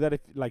ever do that if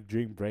like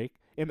during break?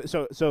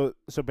 So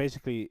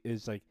basically,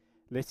 is like,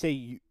 let's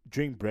say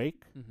during break,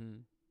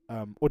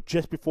 Mm-hmm. or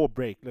just before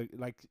break,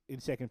 like in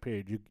second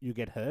period, you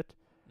get hurt,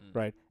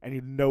 right? And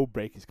you know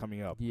break is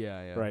coming up,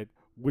 Yeah. right?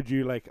 Would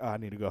you like, I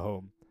need to go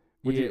home?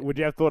 Would Yeah.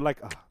 you have thought like,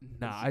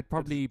 Nah, it's- I'd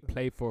probably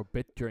play for a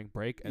bit during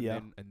break and Yeah.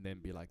 then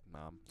be like,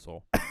 nah, I'm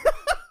sore.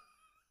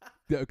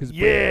 Because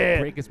Yeah.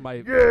 break is my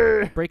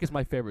yeah, break is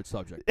my favorite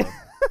subject. Bro.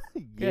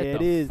 yeah, Get it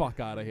the is. fuck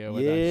out of here Yeah,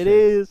 with that it shit.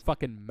 is.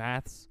 Fucking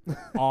maths,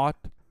 art,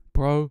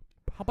 bro.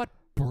 How about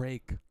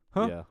break?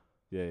 Huh?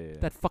 Yeah.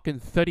 That fucking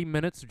 30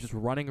 minutes of just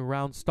running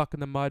around stuck in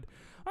the mud.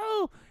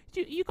 Oh,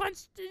 you can't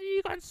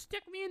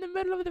stick me in the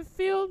middle of the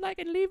field like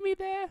and leave me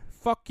there.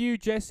 Fuck you,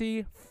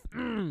 Jesse.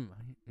 You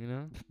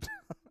know.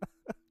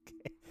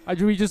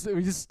 We just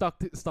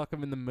stuck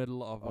him in the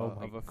middle of Oh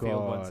my a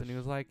field once, and he gosh.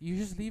 was like, "You're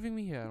just leaving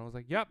me here," and I was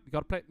like, "Yep, you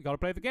gotta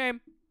play the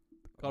game,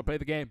 gotta play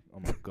the game." Oh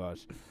my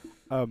gosh.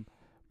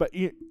 But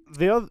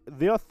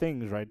there are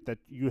things, right, that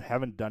you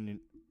haven't done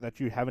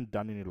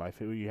in your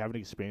life, or you haven't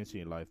experienced in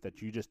your life that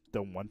you just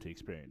don't want to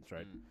experience,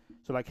 right?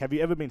 So like, have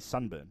you ever been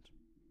sunburned?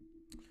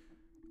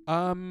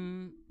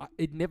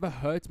 It never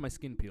hurts. My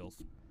skin peels.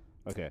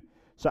 Okay.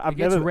 So It I've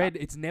gets never red.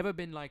 It's never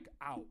been like,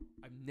 ow.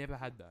 I've never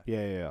had that.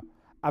 Yeah.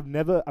 I've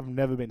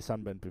never been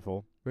sunburned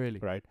before, Really.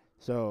 right?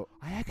 So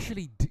I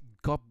actually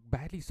got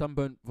badly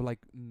sunburned for like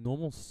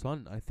normal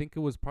sun. I think it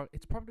was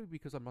it's probably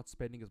because I'm not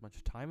spending as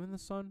much time in the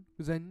sun.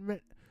 Because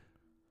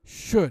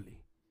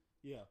surely.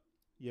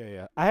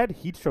 yeah. I had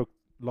heat stroke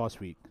last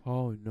week.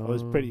 Oh no. It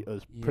was pretty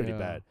Yeah.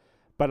 bad.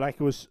 But like,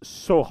 it was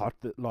so hot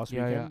last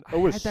Yeah, weekend. yeah. It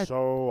I was had that-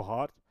 so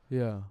hot.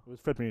 Yeah. It was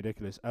flipping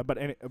ridiculous.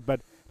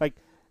 But like,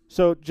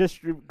 so just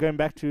going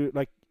back to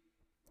like,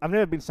 I've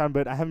never been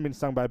sunburned. I haven't been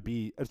stung by a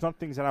bee. It's not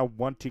things that I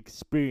want to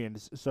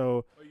experience.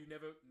 So Oh, you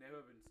never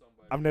been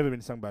sunburned. I've never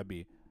been stung by a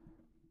bee.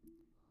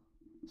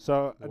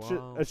 So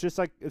Wow. it's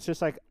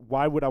just like,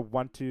 why would I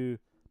want to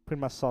put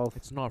myself?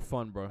 It's not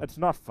fun, bro. It's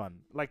not fun.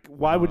 Like,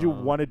 why would you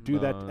No, want to do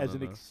that no, as no,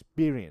 an no.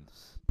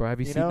 experience? Bro, have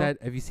you You seen know?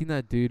 that? Have you seen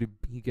that dude?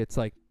 He gets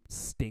like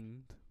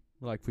stinged,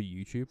 like for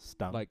YouTube,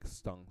 Stung. like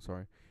stung.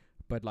 Sorry,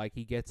 but like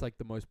he gets like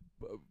the most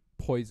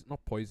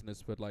not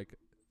poisonous, but like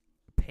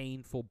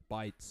painful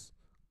bites.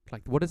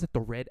 Like what is it? The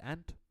red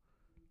ant.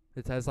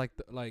 It has like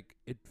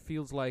it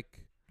feels like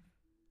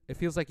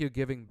you're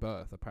giving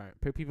birth.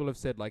 Apparently, people have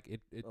said like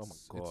it's. Oh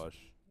my gosh.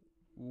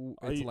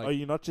 It's like Are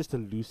you not just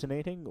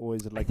hallucinating, or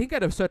is it I like? think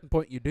at a certain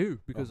point you do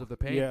because of the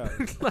pain. Yeah.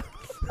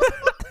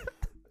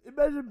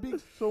 Imagine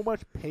being so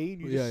much pain,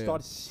 you Yeah, just yeah.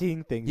 start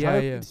seeing things. Yeah, How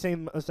yeah.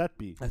 insane must that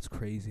be? That's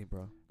crazy,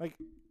 bro. Like,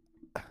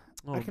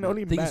 oh, I can man.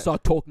 only Then you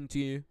start talking to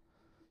you.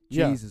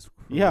 Yeah. Jesus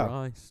Yeah.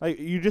 Christ. Like,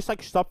 you just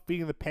like stop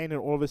feeling the pain, and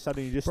all of a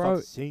sudden you just Bro,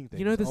 start seeing things.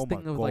 You know this oh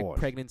thing my of like gosh.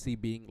 pregnancy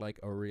being like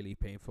a really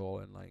painful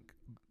and like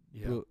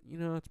Yeah. well, you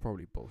know, it's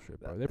probably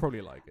bullshit, bro. They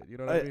probably like it. You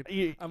know what I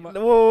mean? Am Am I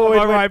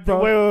I right,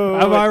 bro?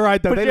 Wait, Am I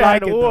right though? Put They your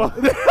like hand- it whoa.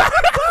 though.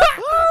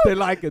 They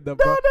like it though, No,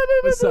 bro. no.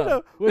 What's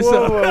up? What's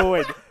whoa, up? whoa,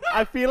 wait.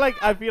 I feel like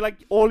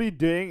all you're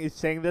doing is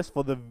saying this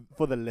for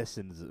the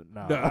lessons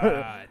now. Nah,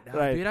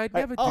 Right. dude, I'd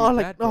Like, never do oh,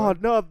 like, that, bro.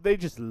 no, they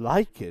just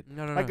like it.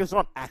 No. Like, it's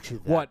not actually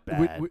that What?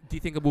 bad. Do you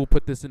think we'll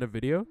put this in a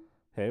video?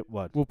 Hey,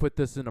 what? We'll put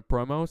this in a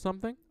promo or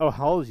something? Oh,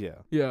 hells yeah.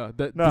 Yeah,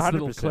 No, this 100%.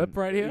 little clip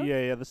right here?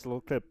 Yeah, this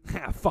little clip.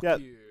 Fuck Yeah.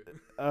 you.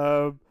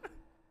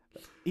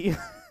 Yeah.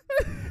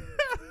 they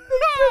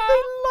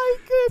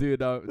like it. Dude,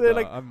 They're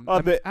like, I'm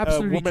the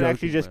absolutely women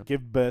actually joking, just man.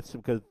 give birth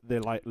because they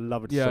like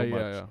love it yeah, so yeah,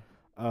 much.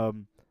 yeah.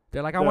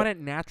 They're like, I the- want it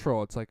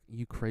natural. It's like,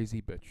 you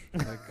crazy bitch.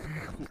 Like,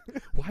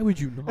 why would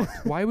you not?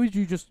 Why would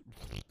you just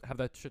have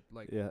that shit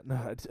like? Yeah, no,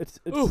 it's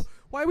Oh,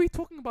 why are we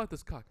talking about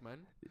this cock, man?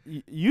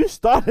 you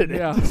started it.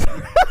 Yeah,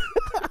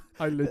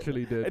 I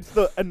literally did. It's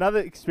another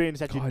experience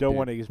that you God, don't dude.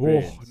 want to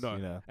experience. no.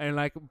 You know? And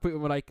like,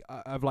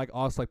 I've like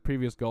asked like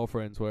previous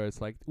girlfriends where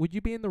it's like, would you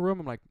be in the room?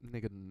 I'm like,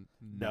 nigga,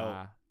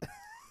 nah,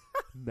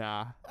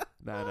 nah.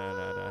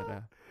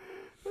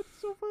 That's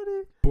so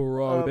funny.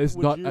 Bro, there's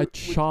would not you- a would-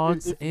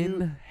 chance if you-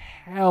 in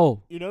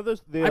hell. You know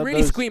those. I'm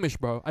really squeamish,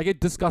 bro. I get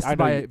disgusted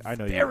by it I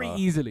know very you are.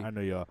 easily. I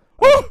know you are.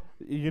 Woo!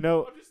 You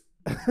know.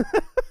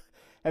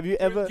 Have you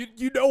ever?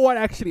 You know what?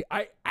 Actually,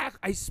 I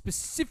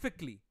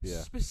specifically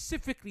Yeah.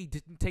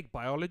 didn't take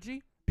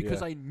biology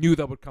because Yeah. I knew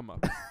that would come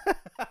up.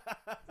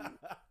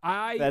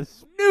 I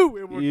That's knew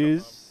it would you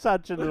come up.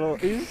 such a little.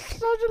 You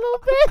such a little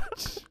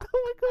bitch.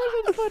 Oh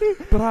my gosh, that's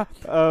funny.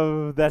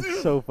 But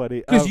That's so funny.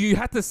 because you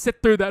had to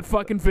sit through that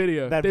fucking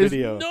video. That There's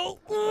video. No.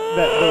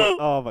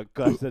 oh my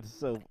gosh, that's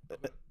so.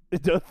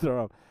 Don't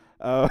throw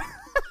up.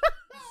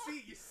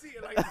 You see,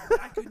 like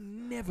I could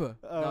never.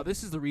 Now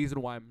this is the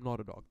reason why I'm not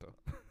a doctor.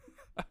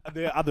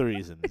 There are other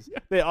reasons.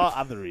 There are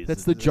other reasons.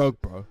 That's the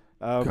joke, bro.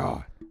 Um,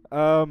 God.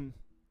 Um,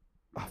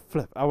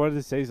 Flip. I wanted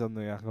to say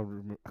something. I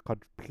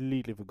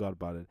completely forgot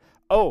about it.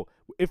 Oh,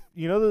 if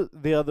you know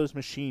there are those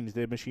machines.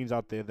 There are machines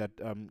out there that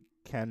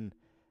can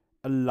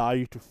allow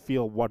you to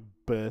feel what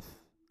birth,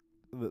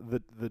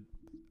 the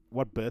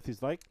what birth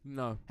is like.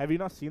 No. Have you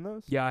not seen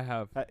those? Yeah, I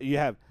have. You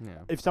have. Yeah.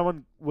 If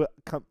someone were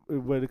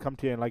to come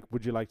to you and like,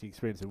 would you like to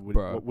experience it?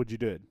 Bro. What would you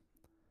do it?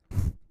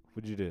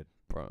 Would you do it?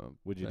 Bro,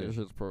 Would you do that it?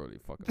 shit's probably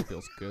fucking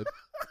feels good.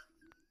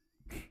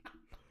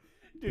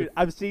 Dude,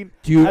 I've seen.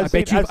 Dude, I've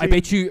I seen-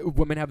 bet you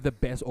women have the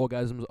best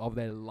orgasms of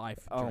their life.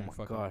 Oh during my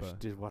fucking gosh, birth.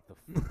 dude, what the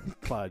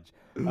fudge?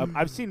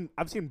 I've seen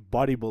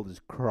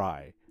bodybuilders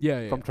cry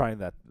Yeah, yeah. from trying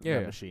that Yeah,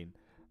 yeah. machine.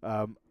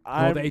 Well,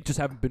 I'm they just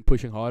haven't been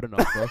pushing hard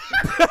enough, bro.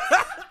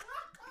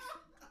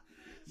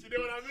 You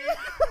know what I mean?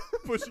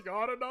 Pushing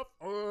hard enough.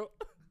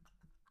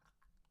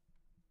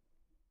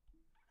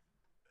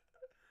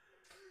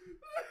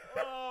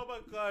 oh my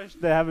gosh,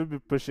 they haven't been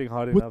pushing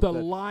hard With enough. the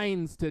that-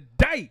 lines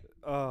today.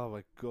 oh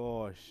my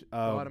gosh.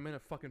 God, I'm in a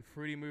fucking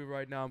fruity mood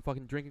right now. I'm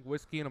fucking drinking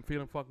whiskey and I'm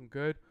feeling fucking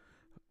good.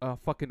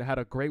 Fucking had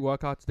a great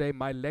workout today.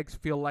 My legs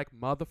feel like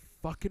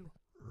motherfucking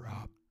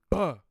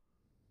rubber.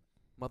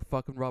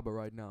 Motherfucking rubber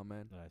right now,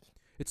 man. Nice.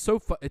 It's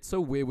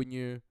so weird when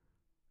you,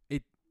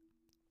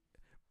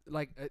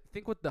 I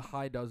think what the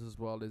high does as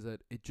well is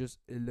that it just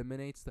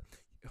eliminates the,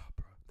 bro.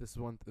 This is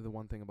the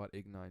one thing about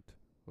Ignite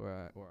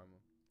where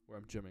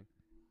I'm gymming.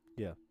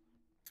 Yeah.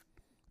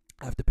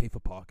 I have to pay for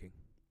parking,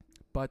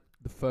 but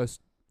the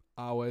first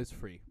hour is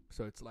free.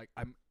 So it's like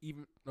I'm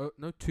even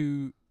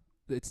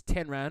it's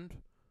 10 rand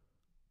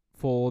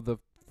for the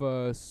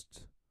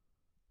first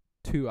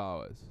 2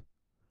 hours,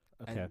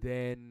 Okay. and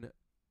then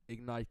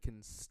Ignite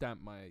can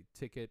stamp my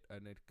ticket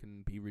and it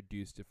can be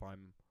reduced if I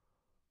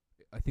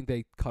think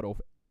they cut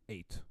off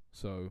 8.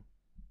 So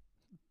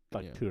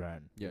Like yeah. 2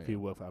 rand. Yeah, if yeah. you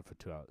work out for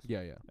 2 hours.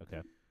 yeah, yeah.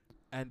 Okay.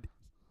 And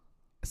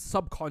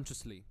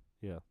subconsciously,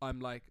 Yeah. I'm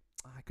like,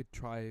 I could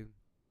try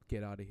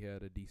get out of here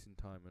at a decent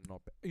time and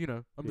not, I'm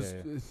Yeah, just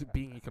yeah. it's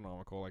being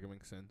economical, like it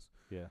makes sense.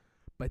 Yeah.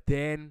 But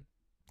then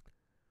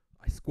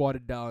I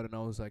squatted down and I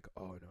was like,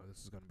 oh no,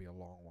 this is gonna be a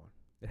long one.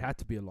 It had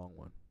to be a long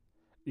one.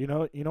 You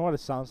know what it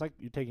sounds like?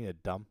 You're taking a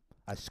dump.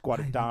 I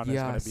squatted down. Yeah,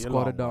 it's I gonna be a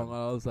squatted long down. one.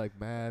 I was like,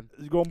 man,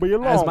 It's gonna be a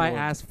long as my one.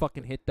 ass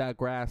fucking hit that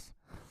grass,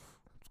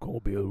 it's gonna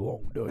be a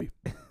long day.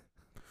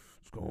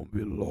 It's gonna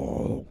be a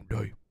long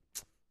day.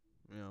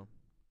 Yeah,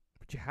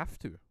 but you have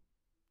to.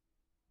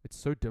 It's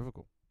so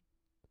difficult.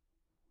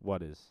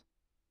 What is?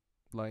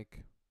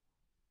 Like,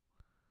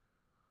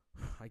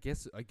 I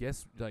guess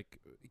like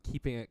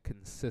keeping it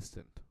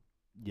consistent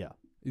Yeah.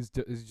 is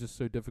just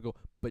so difficult.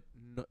 But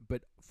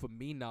but for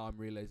me now, I'm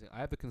realizing I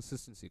have the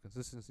consistency.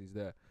 Consistency's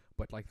there,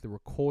 but like the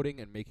recording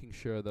and making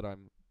sure that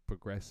I'm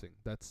progressing,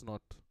 that's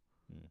not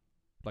Mm.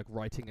 like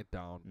writing it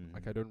down.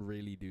 Like Mhm. I don't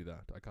really do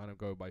that. I kind of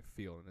go by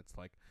feel, and it's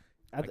like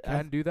I I th-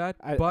 can do that,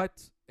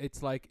 but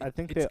it's like I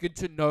think it's that- good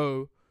to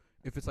know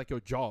if it's like your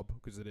job,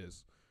 because it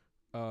is,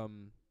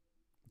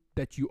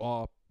 that you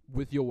are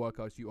with your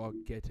workouts, you are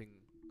getting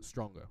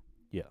stronger.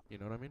 Yeah. You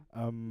know what I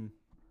mean?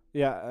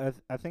 Yeah,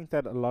 I think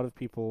that a lot of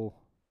people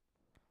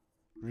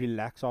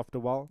relax after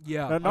a while.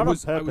 Yeah. No, not on I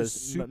was purpose.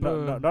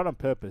 super. Not on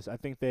purpose. I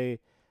think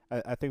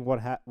I think what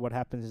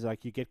happens is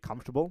like you get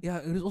comfortable. Yeah,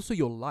 it is also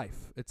your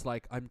life. It's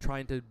like I'm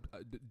trying to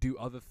do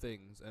other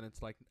things, and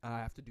it's like I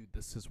have to do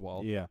this as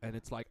well. Yeah. And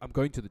it's like I'm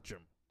going to the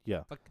gym.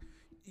 Yeah. Like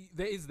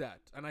there is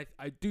that, and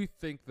I do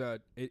think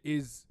that it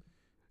is,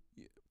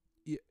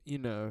 you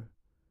know,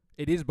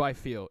 it is by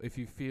feel. If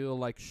you feel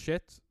like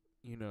shit,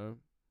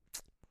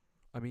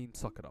 I mean,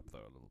 suck it up though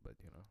a little bit,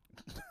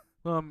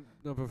 No,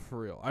 but for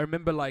real. I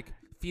remember like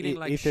feeling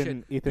like shit.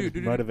 Ethan's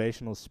Dude,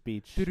 motivational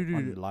speech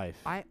on life.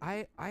 I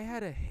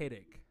had a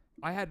headache.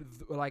 I had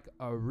like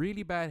a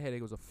really bad headache.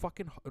 It was a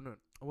fucking no,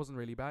 it wasn't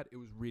really bad. It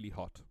was really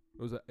hot.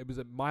 It was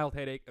a mild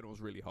headache and it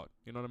was really hot.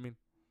 You know what I mean?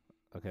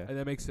 Okay. And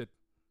that makes it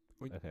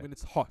when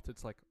it's hot,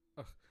 it's like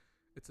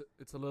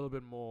it's a little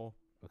bit more.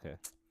 Okay.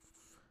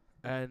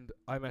 And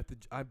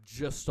I've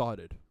just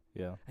started.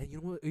 Yeah. And you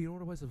know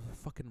what it was? It was a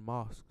fucking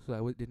mask, so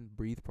I didn't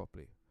breathe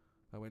properly.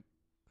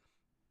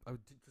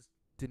 Just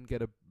didn't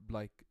get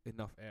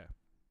enough air.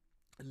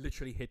 It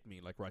literally hit me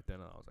like right then,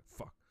 and I was like,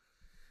 "Fuck."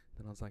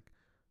 Then I was like,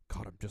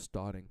 "God, I'm just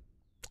starting.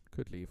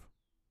 Could leave."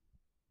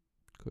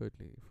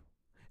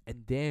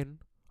 And then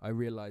I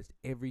realized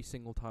every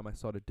single time I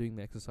started doing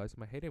the exercise,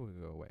 my headache would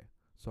go away.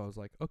 So I was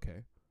like,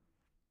 "Okay,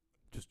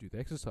 just do the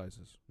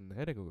exercises, and the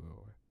headache will go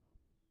away."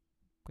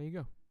 There you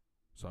go.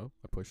 So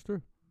I pushed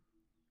through.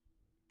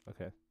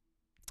 Okay.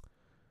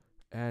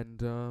 And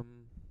God,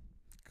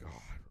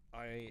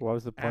 What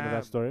was the point of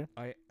that story?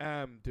 I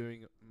am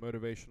doing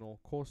motivational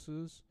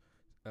courses,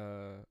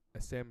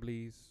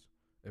 assemblies,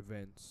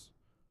 events,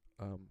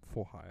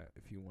 for hire.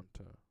 If you want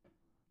to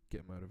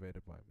get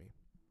motivated by me,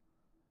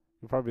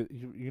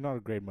 You're not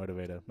a great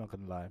motivator. I'm not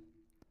gonna lie.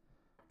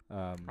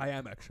 I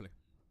am actually.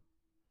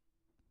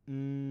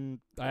 Mm,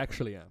 I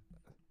actually am.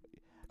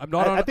 I'm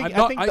not. I think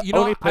I'm not, the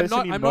only person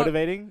I'm you're not.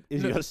 motivating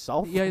is no,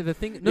 yourself. Yeah, the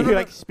thing. You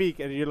like speak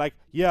and you're like,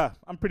 yeah,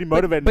 I'm pretty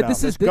motivated but now.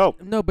 this Let's is go.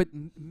 No, but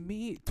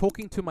me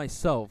talking to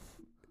myself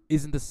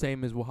isn't the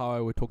same as how I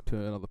would talk to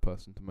another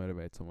person to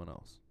motivate someone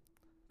else.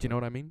 Do you know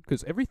what I mean?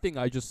 Because everything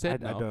I just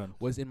said I don't.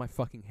 was in my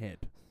fucking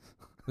head.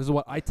 This is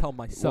what I tell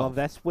myself.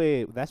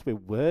 Well, that's where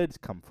words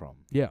come from.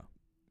 Yeah.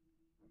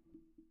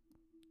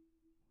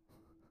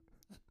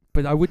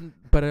 But I wouldn't.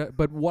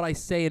 But what I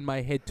say in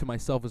my head to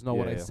myself is not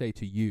what I say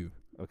to you.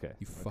 Okay.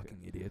 You fucking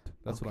idiot.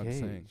 That's what I'm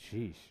saying.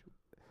 Sheesh.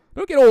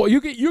 Don't get all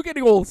you're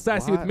getting all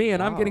sassy with Why? me,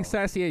 and I'm getting Wow.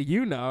 sassy at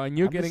you now, and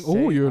you're I'm getting just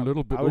saying, you're a I'm-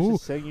 little bit I was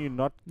just saying you're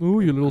not. you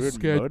a little good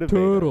scared motivator.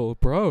 turtle,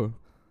 bro.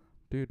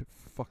 Dude,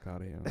 fuck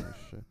out of here on this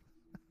shit.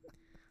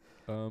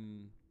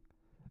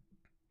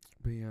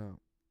 But yeah,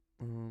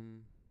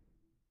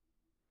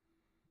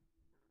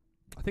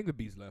 I think the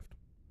bees left.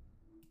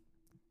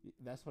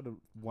 That's what it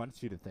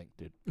wants you to think,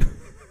 dude.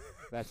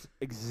 That's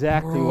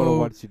exactly what it Bro.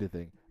 wants you to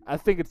think. I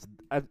think it's.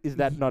 Is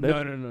that not no,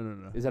 it?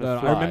 No. Is that no, a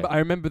no, fly? I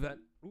remember that.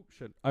 Oop,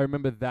 shit. I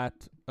remember that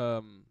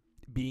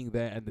being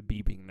there and the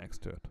bee being next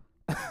to it.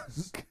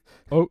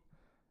 Oh,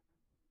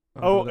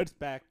 no, it's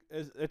back.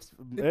 It's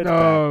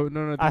no.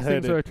 I These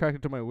heard things are it.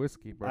 attracted to my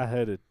whiskey, bro. back. I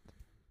heard it.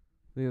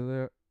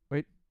 They're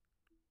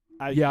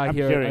I'm I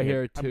hearing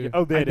hear it I'm too.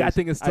 oh, there it is. That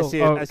thing is I still. see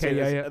it. Oh, I see okay,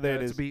 it. yeah. There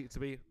it It's is. a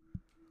bee.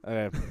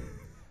 Okay.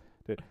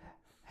 Dude,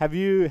 have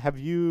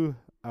you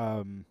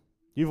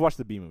you've watched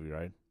the B movie,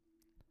 right?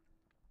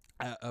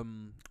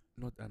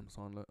 Not Adam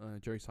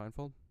Sandler. Jerry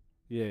Seinfeld.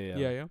 Yeah.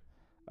 Yeah.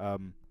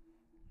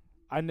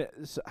 I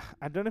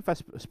don't know if I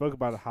spoke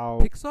about how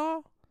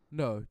Pixar?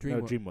 No,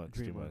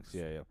 DreamWorks.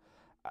 Yeah.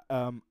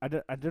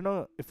 I don't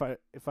know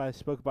if I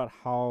spoke about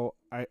how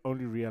I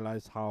only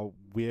realized how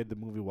weird the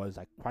movie was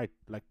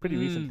pretty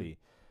recently.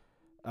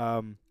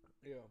 Yeah.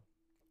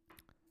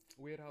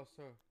 Weird how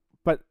so?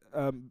 But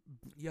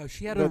Yeah,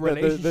 she had a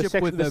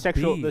relationship with the a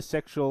sexual bee. the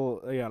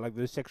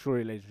sexual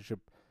relationship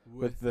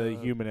with the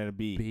human and a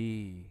bee.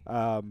 bee.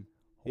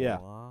 Yeah.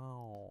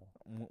 Wow.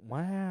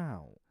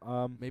 Wow.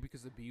 Maybe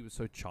because the bee was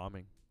so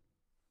charming.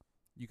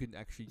 You can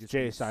actually just.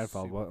 Jerry be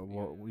Seinfeld. super-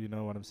 What you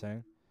know what I'm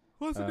saying?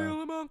 What's the Uh,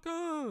 deal about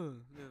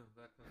guns? Yeah,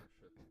 that kind of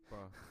shit, bro.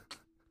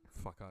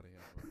 Fuck out of here,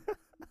 bro.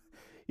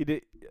 He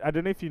did. I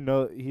don't know if you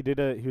know. He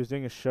was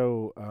doing a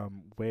show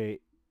where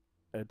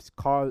it's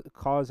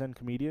cars and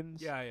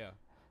comedians. Yeah. It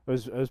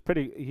was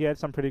pretty. He had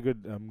some pretty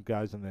good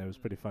guys in there. It was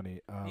pretty funny.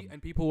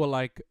 And people were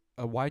like,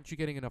 "Why aren't you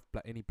getting enough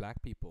any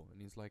black people?"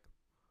 And he's like,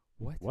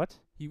 "What?" What?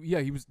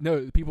 He was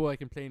people were like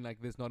complaining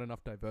like there's not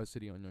enough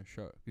diversity on your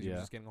show because he was Yeah.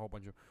 just getting a whole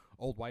bunch of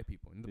old white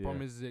people. And the Yeah.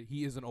 problem is that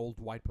he is an old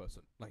white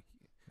person. Like,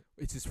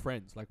 it's his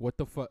friends. Like, what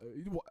the fuck?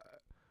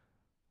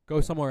 Go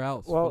somewhere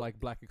else Well, for like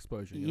black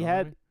exposure. You He know what I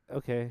had mean?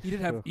 okay. He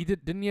did sure. have.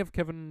 Didn't he have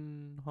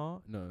Kevin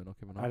Hart? No, not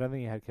Kevin Hart. I don't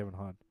think he had Kevin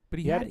Hart. But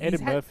He had Eddie he's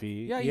had- Murphy.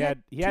 yeah, he he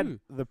had had two.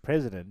 the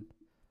president.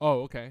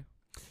 Oh, okay.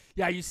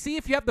 Yeah, you see,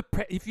 if you have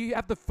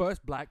the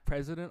first black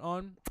president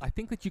on, I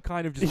think that you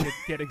kind of just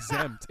get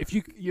exempt. If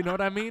you know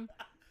what I mean.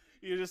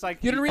 You're just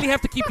like You don't really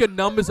have to keep your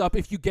numbers up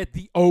if you get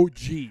the OG.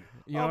 You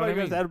know oh what my I gosh,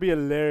 mean? that would be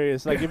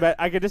hilarious. Like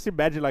I could just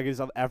imagine like in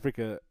South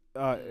Africa.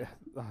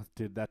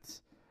 Dude,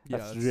 that's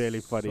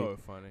really funny. So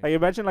funny. like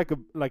imagine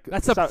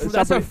That's a that's a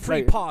somebody, free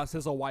like, pass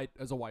as a white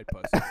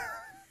person.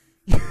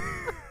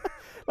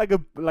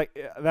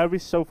 that'd be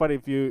so funny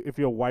if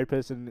you're a white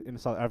person in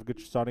South Africa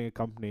starting a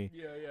company.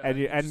 Yeah. And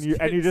you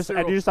get just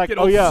Cyril- like get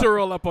oh old yeah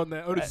Cyril up on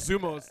there or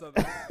Zumo or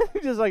something.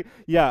 you're just like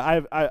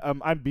yeah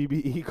I'm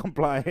BBE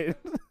compliant.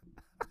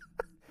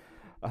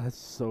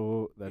 That's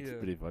Yeah.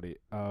 pretty funny.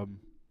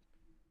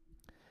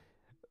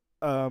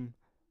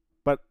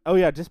 But oh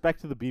yeah, just back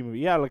to the B movie.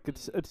 Yeah, like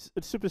it's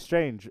super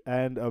strange,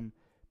 and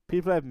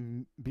people have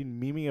been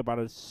memeing about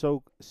it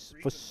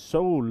for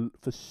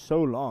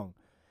so long,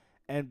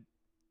 and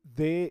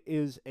there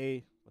is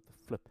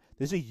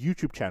there's a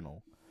YouTube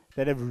channel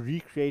that have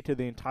recreated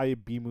the entire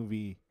B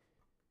movie,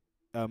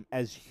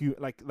 as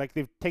like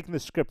they've taken the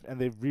script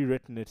and they've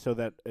rewritten it so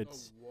that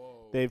it's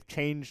they've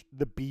changed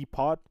the B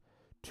part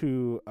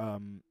to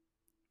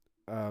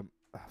A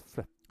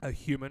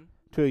human.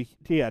 to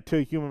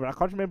a human, but I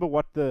can't remember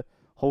what the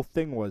whole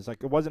thing was.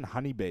 Like, it wasn't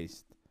honey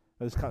based.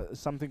 It was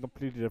something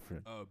completely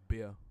different.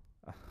 Beer.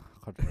 I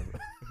can't remember.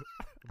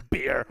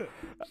 Beer.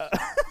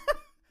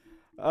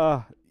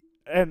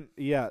 And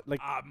yeah, like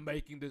I'm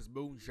making this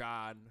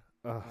moonshine.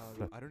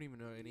 flip. I don't even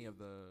know any of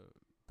the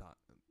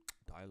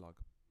dialogue.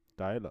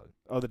 Dialogue.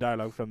 Oh, the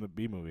dialogue from the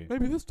B movie.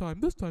 Maybe this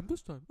time. This I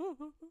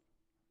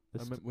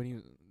meant when he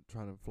was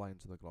trying to fly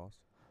into the glass.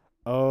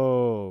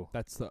 oh,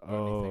 That's the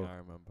only thing I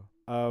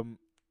remember.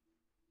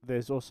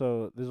 there's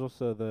also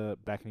the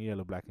black and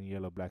yellow,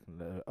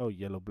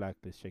 yellow, black.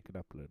 Let's shake it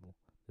up a little.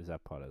 There's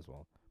that part as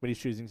well. When he's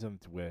choosing something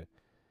to wear,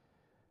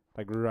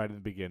 like right in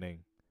the beginning.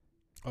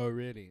 Oh,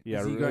 really? Yeah,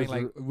 Is he it going was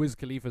like Wiz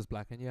Khalifa's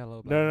black and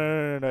yellow?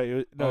 No.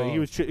 He Oh.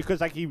 was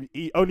because like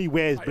he only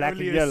wears I black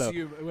and only yellow.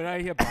 assume when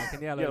I hear black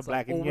and yellow, Yeah, it's black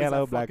like and always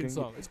yellow, that black fucking and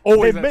song. It's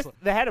always that song.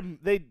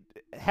 They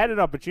had an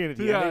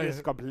opportunity. Yeah, and they yeah.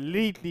 just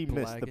completely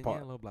missed Black the and part.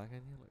 yellow, black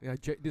and yellow.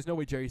 Yeah, there's no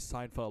way Jerry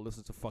Seinfeld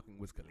listens to fucking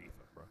Wiz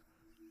Khalifa, bro.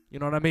 You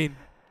know what I mean?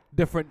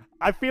 Different.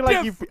 I feel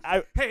like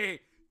Hey,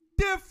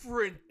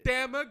 different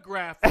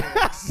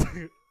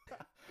demographics.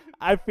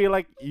 I feel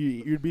like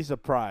you'd be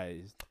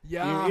surprised.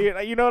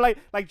 Yeah. You know,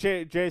 like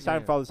Jay Yeah.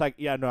 Seinfeld is like,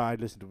 yeah, no, I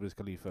listen to Wiz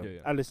Khalifa. Yeah, yeah.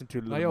 I listen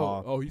to Like, oh,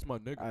 Lamar. he's my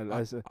nigga.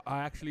 I said- I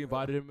actually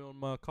invited him on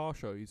my car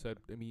show. He said,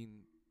 I mean,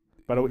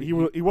 But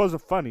he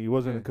wasn't funny. He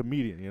wasn't Yeah. a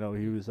comedian. You know,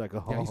 he was like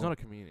a. yeah, he's not a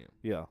comedian.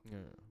 Yeah.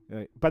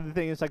 Yeah. But the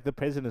thing is, like, the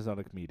president's not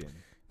a comedian.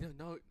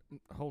 No,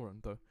 hold on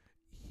though.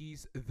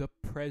 He's the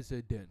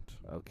president.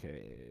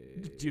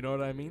 Okay. Do you know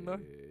what I mean, though?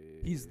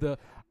 He's the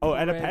Oh,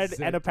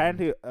 president. and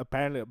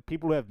apparently,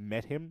 people who have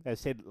met him have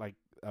said like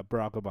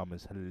Barack Obama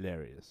is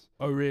hilarious.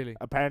 Oh, really?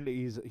 Apparently,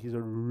 he's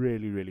a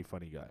really really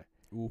funny guy.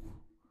 Ooh.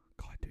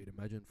 God, dude,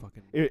 imagine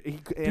fucking. He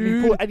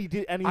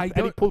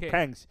pulled okay.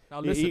 pranks.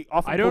 Now He listen,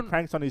 often I pulled don't.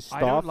 pranks on his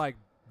staff.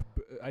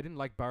 I didn't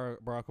like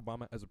Barack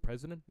Obama as a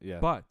president, Yeah.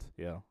 but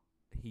yeah.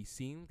 he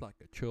seemed like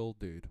a chill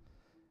dude.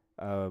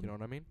 You Um, know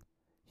what I mean?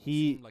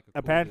 he seemed like a cool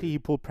apparently dude. he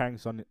pulled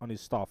pranks on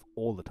his staff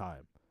all the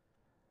time,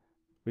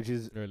 which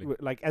is Really?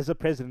 like as a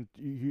president,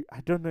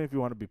 I don't know if you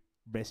want to be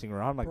messing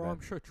around like Bro, that.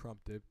 I'm sure Trump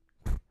did.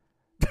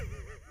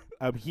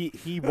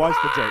 He was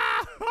the joke.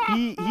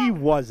 He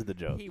was the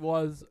joke. He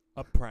was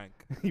a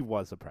prank. He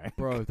was a prank.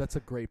 Bro, that's a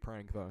great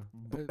prank though.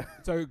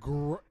 So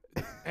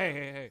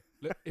hey.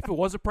 Look, if it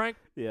was a prank,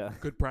 Yeah.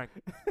 good prank.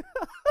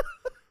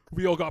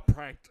 We all got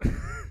pranked.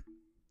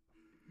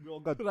 We all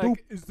got Like, boop.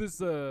 is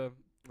this oh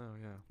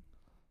yeah,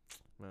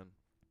 man.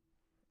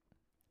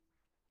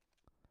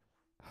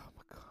 Oh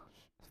my gosh.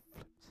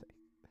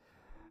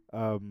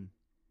 Oh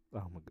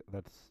my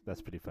god,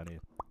 that's pretty funny.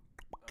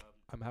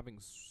 I'm having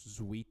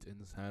sweet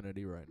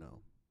insanity right now.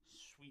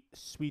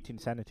 Sweet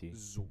insanity.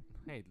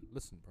 Hey,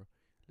 listen, bro.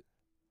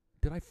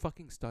 Did I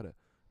fucking stutter?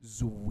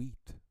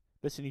 Sweet.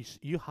 Listen,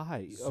 you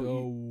high.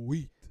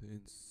 Sweet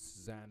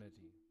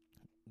insanity.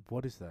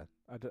 What is that?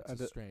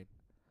 It's a strain.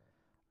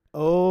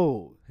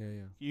 Oh,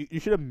 Yeah. you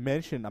should have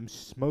mentioned I'm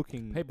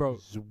smoking. Hey, bro,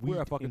 Sweet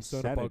We're a fucking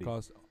soda insanity.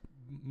 podcast.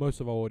 Most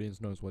of our audience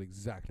knows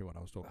exactly what I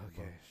was talking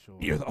Okay, about. sure.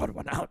 You're the odd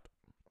one out.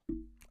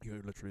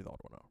 You're literally the odd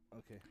one out.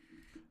 Okay.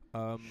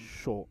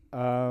 Sure.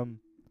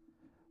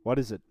 What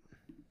is it?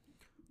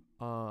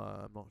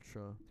 I'm not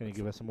sure. Can you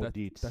give us some more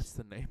deets? That's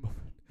the name of it.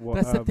 What,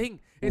 That's the thing.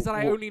 Is that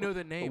I wha- only know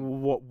the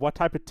name. What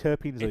type of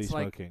terpenes are you It's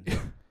like- smoking?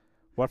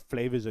 What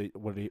flavors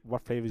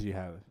what flavors you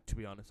have? To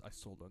be honest, I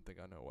still don't think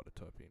I know what a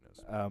terpene is.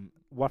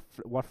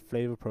 What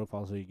flavor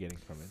profiles are you getting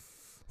from it?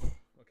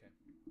 Okay.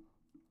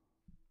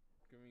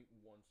 Give me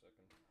 1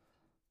 second.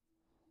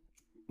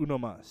 Uno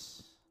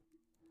más.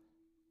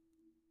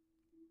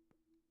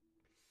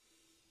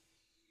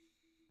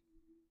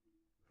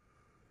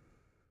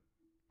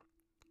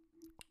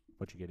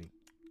 What you getting?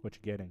 What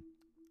you getting?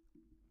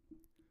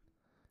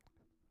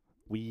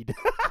 Weed.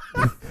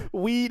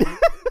 Weed.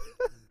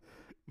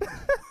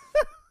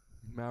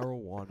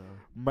 Marijuana.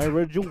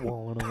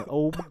 Marijuana.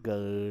 Oh my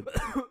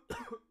god.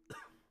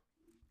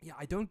 Yeah,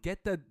 I don't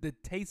get the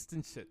taste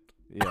and shit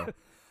Yeah.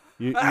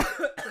 You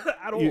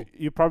at all.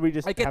 you probably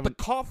just I get the haven't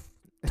cough.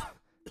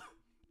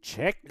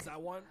 check. Is that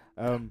one?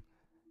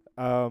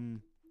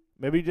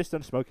 Maybe you just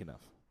don't smoke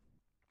enough.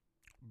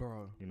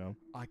 Bro, You know.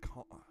 I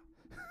can't.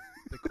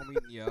 They call me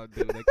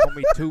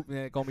dude.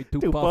 They call me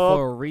Tupac Tupac.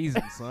 for a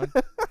reason, son.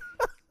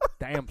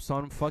 Damn,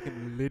 son,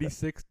 fucking litty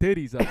 6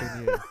 titties up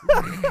in here.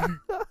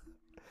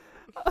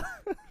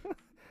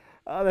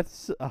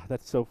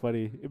 That's so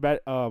funny.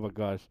 Oh my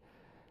gosh.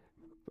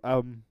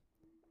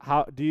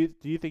 How do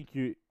you think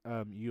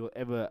you'll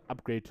ever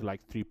upgrade to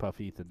like 3 puff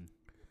Ethan,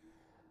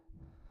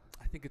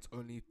 I think it's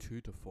only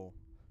 2 to 4.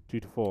 2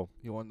 to 4?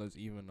 You want those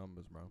even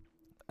numbers,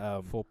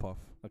 bro. 4 puff.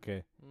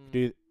 Okay. Mm. Do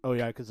you, oh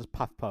yeah, 'cause it's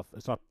puff.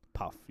 It's not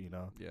puff, you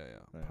know. Yeah.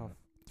 Yeah. Puff.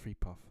 3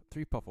 puff.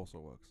 3 puff also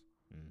works.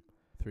 Mm.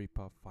 3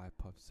 puff, 5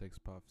 puff, 6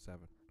 puff, 7.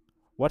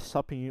 What's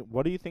stopping you?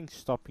 What do you think's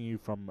stopping you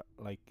from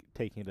like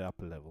taking it up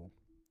a level?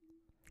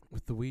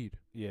 With the weed.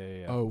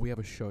 Yeah. Oh, we have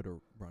a show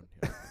to run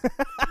here.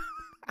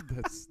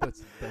 that's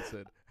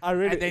it. I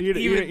really. And then you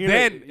know- it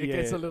yeah,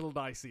 gets yeah. a little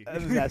dicey.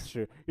 That's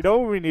true. You know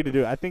what we need to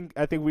do? I think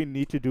we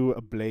need to do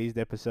a Blazed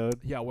episode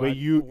Yeah, where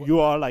you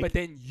are like, but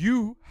then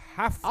you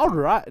have to. I'll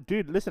drive,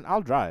 dude. Listen,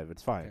 I'll drive.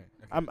 It's fine.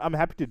 Okay. I'm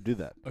happy to do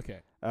that.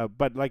 Okay.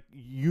 But like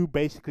you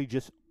basically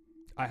just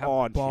I have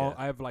on bong. shit.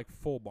 I have like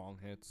 4 bong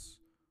hits.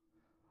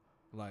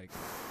 Like,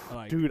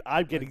 dude,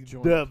 I'm getting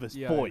joint. nervous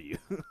Yeah. for you.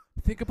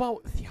 think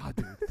about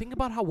Think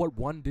about how what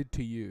one did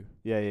to you.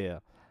 Yeah.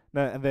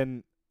 No, and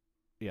then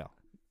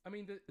I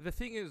mean, the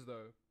thing is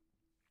though,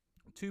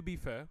 to be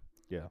fair,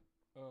 yeah.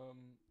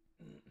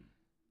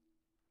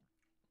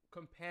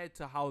 Compared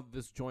to how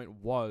this joint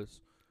was,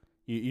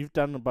 You've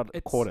done about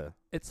a quarter.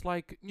 it's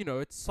like,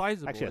 it's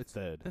sizable. Actually, a It's,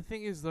 third. the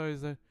thing is though,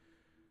 is that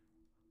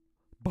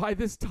by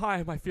this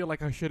time I feel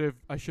like I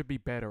should be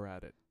better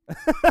at it.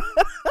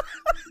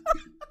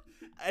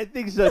 I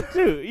think so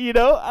too. You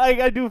know,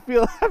 I do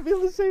feel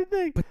the same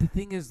thing. But the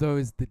thing is though,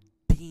 is the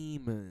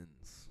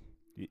demons.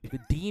 The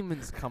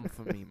demons come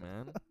for me,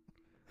 man.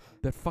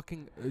 That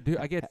fucking dude,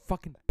 I get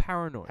fucking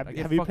paranoid. Have, I you-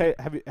 get have you fucking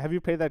played have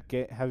you played that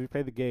game? Have you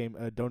played the game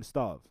Don't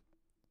Starve?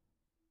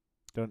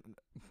 Don't.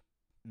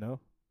 No.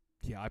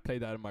 Yeah, I play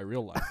that in my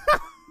real life.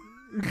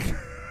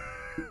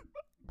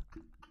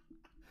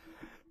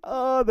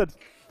 Oh, that's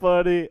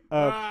funny.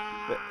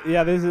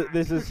 Yeah, there's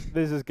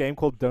this game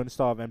called Don't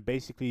Starve, and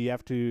basically you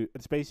have to.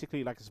 It's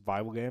basically like a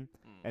survival game,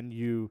 and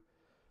you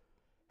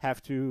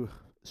have to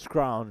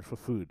scrounge for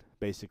food,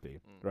 basically,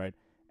 right?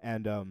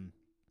 And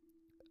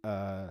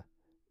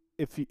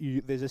if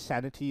you there's a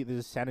sanity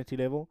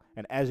level,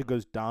 and as it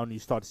goes down, you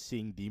start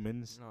seeing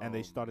demons, and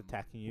they start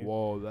attacking you.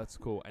 Whoa, that's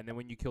cool. And then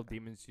when you kill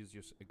demons, you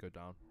just go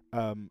down.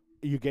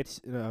 You get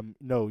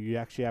no, you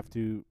actually have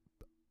to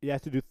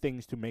do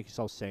things to make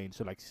yourself sane.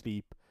 So like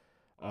sleep,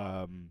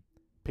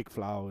 pick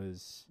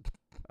flowers,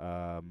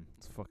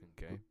 It's fucking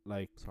gay.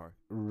 like Sorry.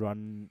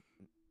 run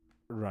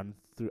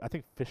through. I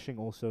think fishing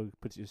also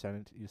puts your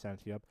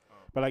sanity up.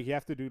 But like you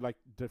have to do like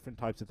different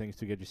types of things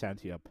to get your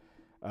sanity up.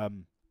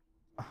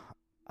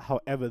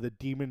 However, the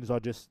demons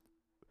are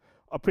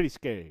pretty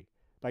scary.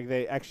 Like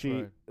they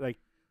actually like.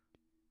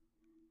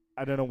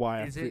 I don't know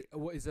why. Is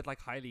it like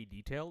highly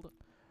detailed?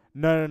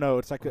 No.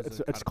 It's like Or is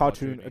it it's kind of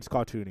cartoon. cartoony? It's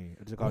cartoony.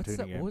 It's a cartoony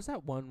game. What was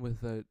that one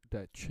with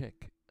that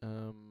chick?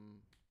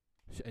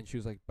 And she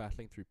was like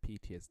battling through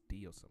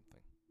PTSD or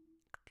something.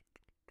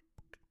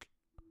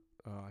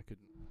 I can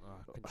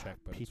check,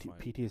 but it's fine.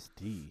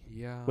 PTSD.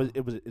 Yeah.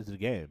 It's a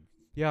game.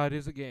 Yeah, it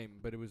is a game,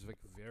 but it was like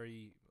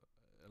very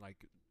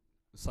like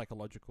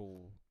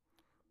psychological.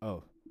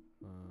 Oh.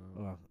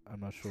 Well, I'm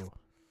not sure.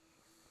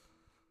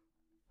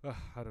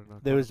 I don't know.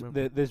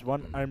 There's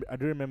one. I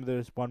do remember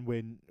there's one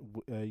when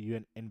you're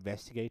an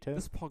investigator.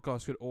 This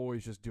podcast could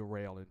always just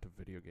derail into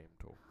video game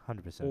talk.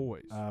 100%.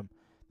 Always.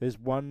 There's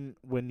one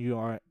when you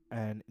are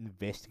an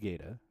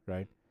investigator,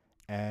 right?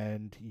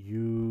 And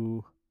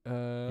you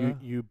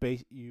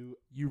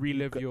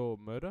relive your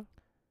murder.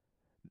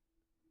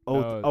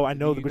 I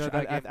know you the know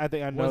that game? I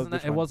think I know Wasn't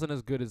this that, it one. wasn't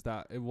as good as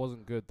that. It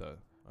wasn't good though.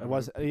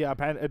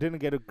 Apparently it didn't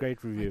get a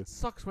great review. It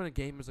sucks when a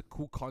game is a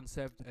cool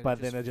concept, and But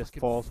then it just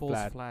fucking falls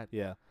flat.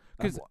 Yeah.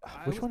 Because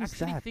which one is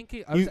that? I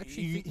was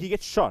actually thinking. He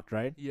gets shot,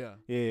 right? Yeah.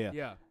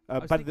 Yeah. I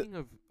was but thinking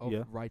of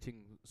yeah.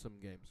 writing some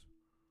games.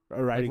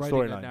 Writing a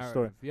storyline.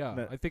 narrative. Yeah,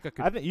 No, I think I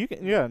could. I think you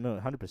can. Yeah, no,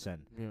 100%.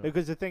 Yeah.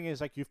 Because the thing is,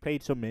 like, you've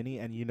played so many,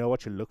 and you know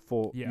what you look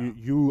for. Yeah.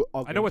 You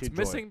are. I know going what's to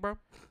enjoy. missing, bro.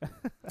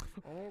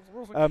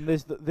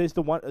 There's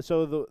the one.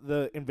 So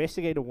the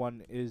investigator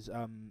one is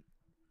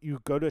you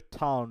go to a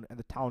town and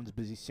the town's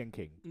busy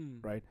sinking,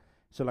 right?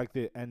 So like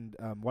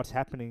what's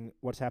happening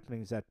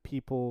is that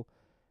people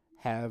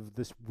have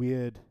this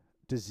weird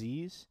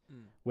disease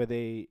where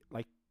they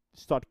like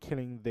start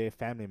killing their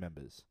family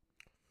members,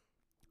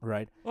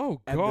 right?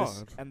 Oh And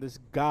god! this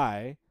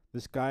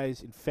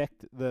guy's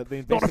infected. The Not if I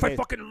investigator.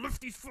 fucking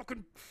lift these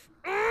fucking.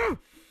 I'll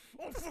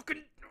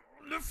fucking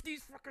lift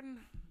these fucking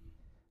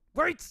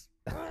weights.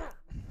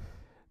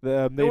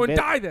 The They would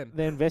die then.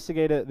 The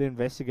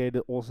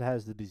investigator also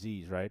has the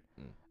disease, right?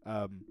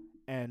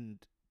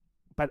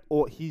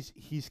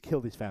 He's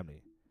killed his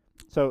family.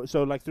 So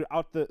like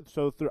throughout the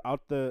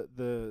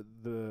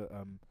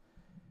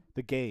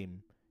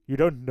game, you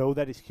don't know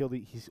that he's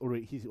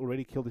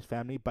already killed his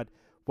family, but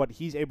what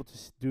he's able to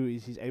do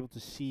is he's able to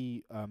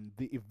see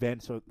the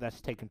events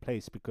that's taken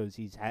place because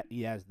he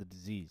has the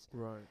disease,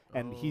 Right.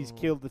 and he's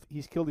killed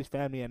his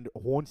family and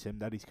haunts him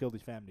that he's killed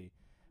his family,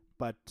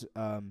 but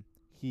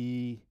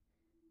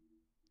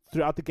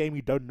throughout the game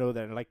you don't know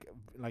that, like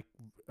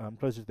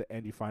closer to the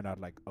end you find out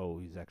like, oh,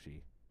 he's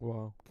actually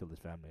killed his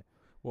family.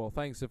 Well,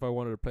 thanks. If I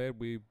wanted to play it,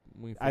 we.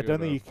 I don't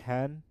think you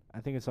can. I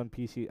think it's on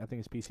PC. I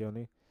think it's PC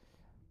only.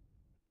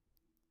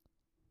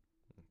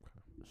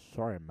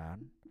 Sorry,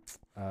 man.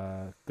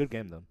 Good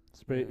game though.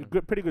 It's pretty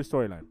pretty good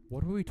storyline.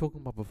 What were we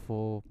talking about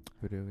before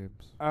video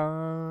games?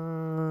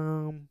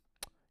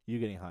 You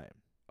getting high?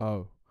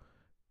 Oh,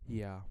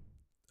 yeah.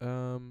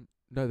 No,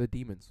 the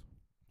demons.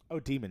 Oh,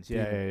 demons.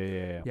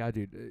 Yeah. Yeah,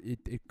 dude.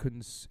 It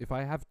couldn't. If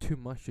I have too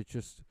much, it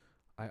just.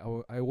 I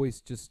always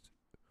just.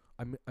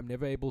 I'm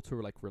never able to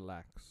like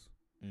relax.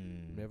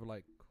 I'm never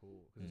like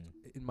cool.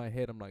 In my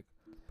head, I'm like,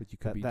 but you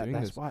could be doing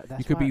this.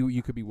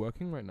 You could be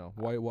working right now.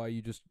 Why are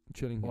you just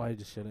chilling here? Why are you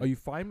just chilling? Are you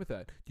fine with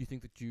that? Do you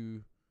think that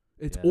you?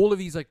 It's all of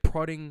these like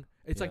prodding.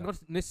 It's like not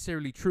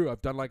necessarily true.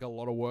 I've done like a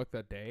lot of work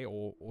that day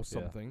or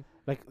something.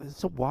 Like,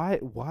 so why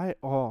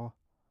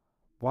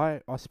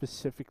are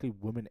specifically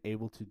women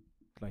able to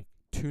like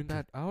tune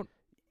that out?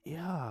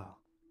 Yeah,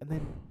 and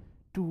then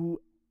do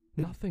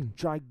nothing.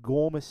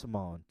 Ginormous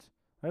amount.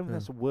 I don't know if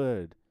that's a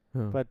word,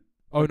 but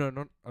oh no,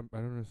 not. I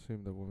don't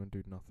assume that women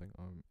do nothing.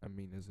 I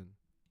mean, as in,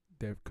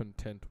 they're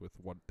content with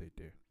what they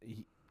do.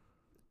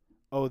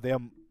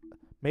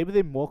 Maybe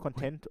they're more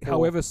content.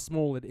 However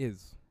small it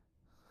is.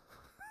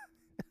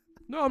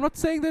 No, I'm not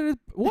saying that.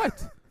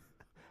 What?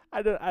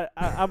 I'm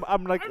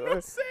like. I'm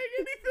not saying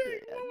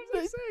anything. What was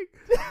I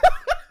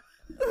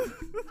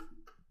saying?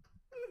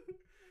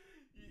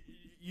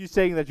 You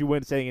saying that you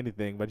weren't saying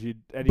anything, but you.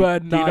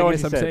 But no, I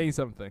guess I'm saying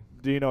something.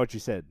 Do you know what you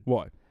said?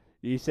 What?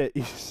 You said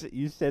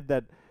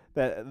that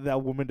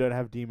women don't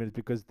have demons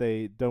because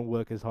they don't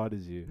work as hard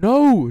as you.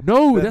 No,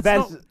 that's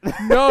not.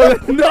 No.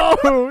 That's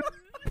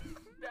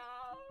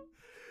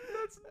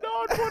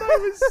not what I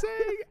was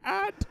saying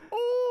at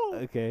all.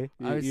 Okay.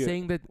 I was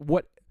saying that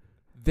what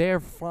they're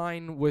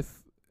fine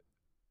with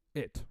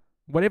it.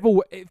 Whatever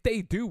if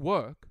they do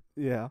work,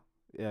 Yeah.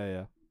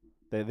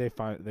 They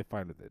fine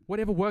with it.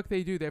 whatever work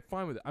they do, they're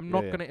fine with it. I'm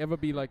not Yeah. gonna ever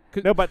be like.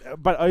 'Cause No, but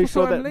are you Also,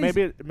 sure I'm that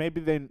lazy.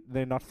 maybe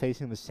they're not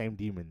facing the same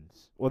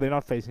demons, or they're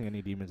not facing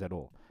any demons at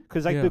all?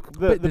 Because like Yeah. the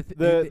But the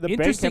brain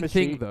interesting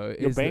chemistry, thing though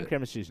your is brain that-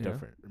 chemistry is yeah.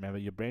 different. Remember,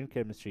 your brain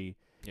chemistry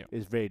Yeah.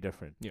 is very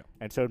different. Yeah.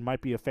 And so it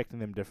might be affecting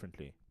them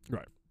differently.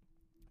 Right.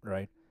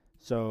 Right.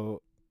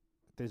 So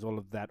there's all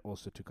of that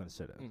also to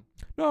consider. Mm.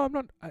 No, I'm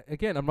not.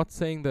 Again, I'm not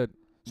saying that.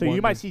 So you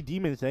one might is see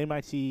demons. They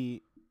might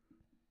see.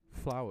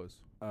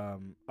 flowers. I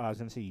was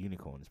gonna say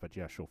unicorns, but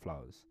yeah, sure,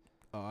 flowers.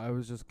 I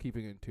was just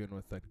keeping in tune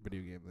with that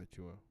video game that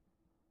you were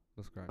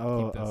describing.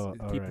 Oh, keep oh, keep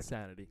the alright.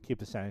 sanity. Keep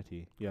the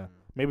sanity. Yeah. Mm.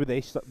 Maybe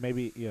they.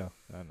 Maybe yeah.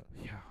 I don't know.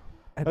 Yeah.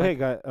 And Okay, like,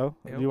 guys. Oh,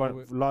 yeah, you want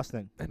wait. last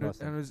thing? and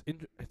Last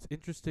thing. it's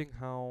interesting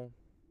how,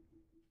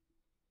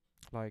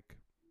 like,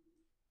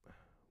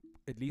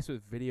 at least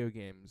with video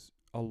games,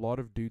 a lot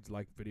of dudes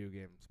like video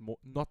games.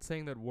 Not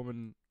saying that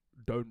women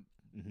don't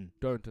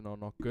Mm-hmm. and are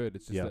not good.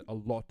 It's just Yeah. that a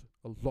lot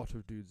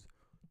of dudes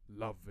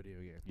love video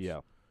games. Yeah.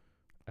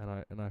 And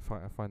I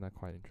find that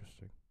quite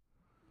interesting.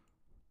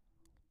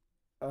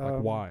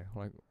 Like why?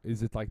 Like,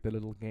 is it like the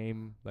little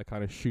game, that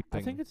kind of shoot thing?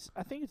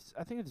 I think it's.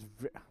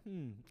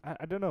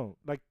 I don't know.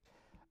 Like,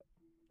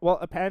 well,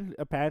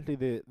 apparently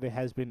there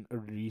has been a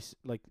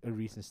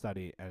recent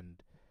study, and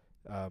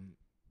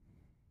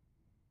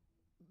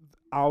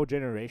our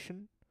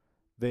generation,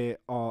 there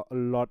are a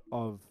lot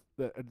of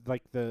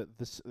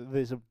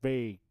there's a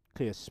very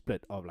clear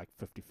split of like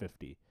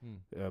 50-50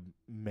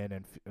 men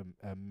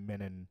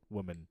and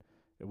women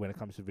when it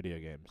comes to video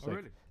games. Oh,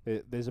 Like,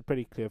 really? there's a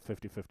pretty clear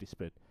 50-50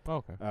 split.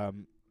 Oh, okay.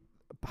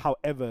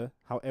 However,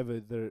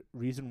 the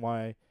reason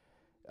why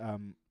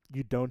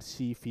you don't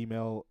see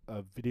female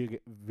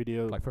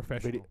video Like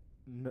professional.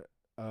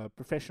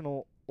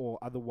 professional or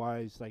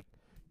otherwise, like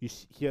you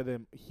hear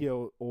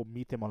or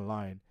meet them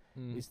online,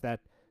 Mm. is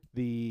that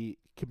the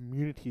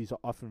communities are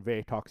often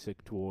very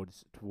toxic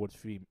towards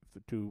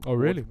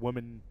really?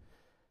 women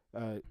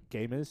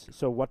gamers.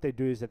 So what they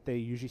do is that they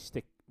usually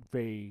stick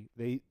they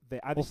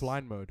either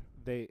Offline mode.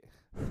 they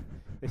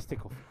stick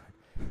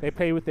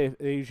offline.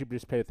 They usually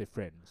just play with their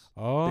friends.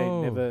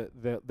 Oh.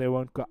 They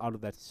won't go out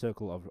of that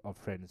circle of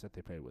friends that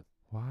they play with.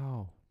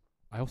 Wow.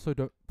 I also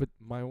don't. But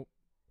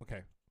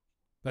okay,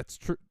 that's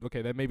true.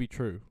 Okay, that may be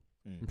true.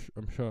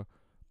 I'm sure.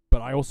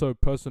 But I also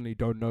personally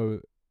don't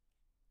know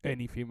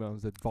any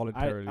females that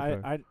voluntarily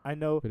play. I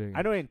know video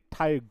an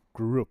entire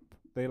group.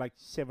 They're like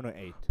 7 or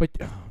 8. But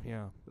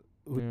yeah,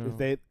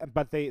 They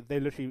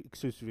literally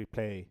exclusively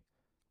play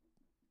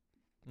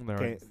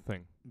their own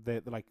thing,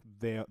 their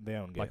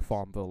own games. like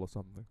Farmville or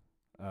something.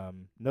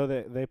 No,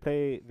 they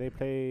play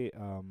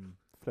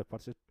flip.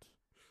 What's it?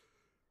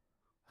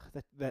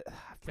 That I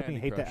fucking Candy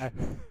hate Crush. that.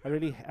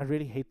 I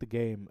really hate the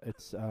game.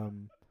 It's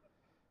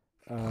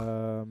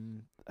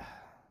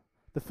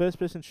the first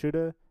person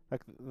shooter,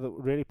 like the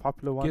really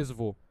popular one. Gears of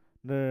War.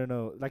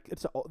 No. Like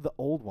it's the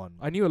old one.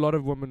 I knew a lot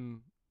of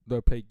women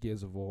that played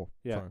Gears of War.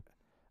 Yeah.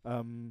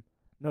 Sorry.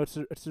 No, it's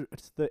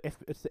the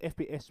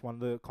FPS one,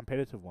 the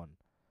competitive one.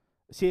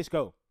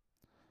 CS:GO.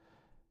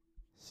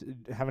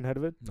 Haven't heard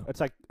of it? No. It's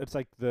like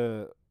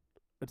the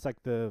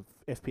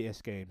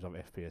FPS games of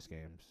FPS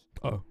games.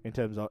 Oh. In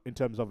terms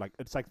of like,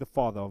 it's like the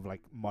father of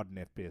like modern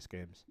FPS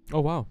games.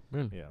 Oh wow.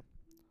 Really? Yeah.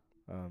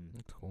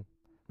 That's cool.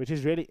 Which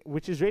is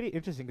really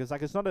interesting, because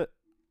like it's not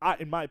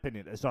in my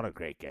opinion, it's not a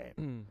great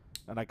game,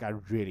 and like I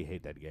really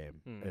hate that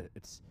game.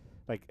 It's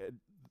like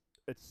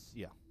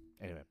yeah.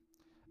 Anyway,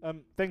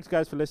 thanks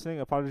guys for listening.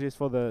 Apologies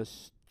for the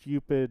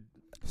stupid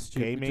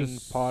gaming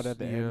part at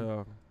the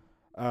end.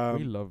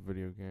 We love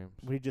video games.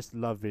 We just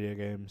love video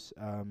games.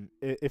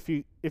 If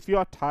you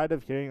are tired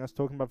of hearing us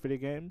talking about video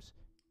games,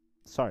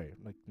 sorry,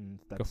 like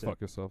that's Go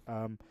fuck yourself.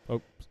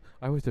 it.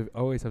 I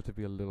always have to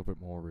be a little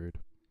bit more rude.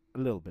 A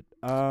little bit.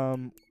 A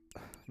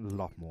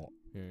lot more.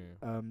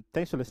 Yeah.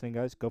 Thanks for listening,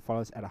 guys. Go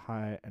follow us at a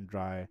High and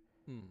Dry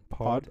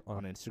Pod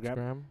on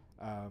Instagram.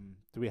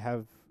 Do we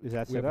have? Is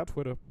that We set have up? a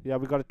Twitter. Yeah,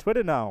 we got a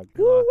Twitter now.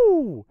 Yeah.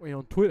 Woo! We're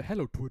on Twitter.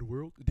 Hello, Twitter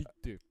world.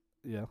 Dude,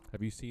 Yeah.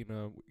 have you seen?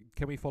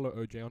 Can we follow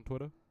OJ on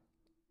Twitter?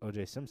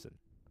 OJ Simpson.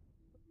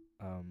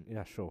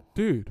 Yeah, sure.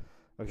 Dude,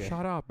 Okay.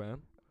 shut up,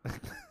 man.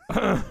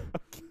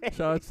 Okay.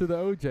 Shout out to the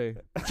OJ.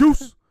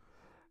 Juice.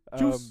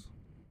 Juice.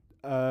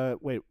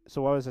 Wait.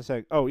 So what was I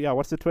saying? Oh yeah.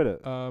 What's the Twitter?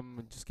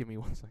 Just give me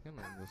 1 second.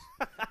 I'm just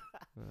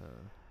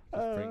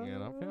bringing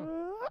it up here.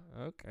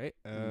 Okay,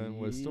 and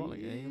we're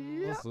starting.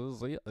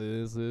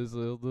 This is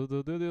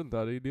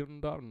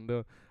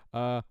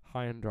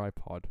High and Dry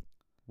Pod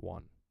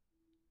 1.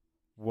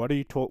 What do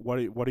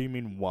you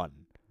mean one?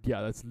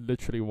 Yeah, that's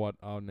literally what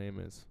our name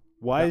is.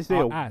 Why is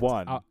there a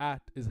one? Our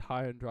at is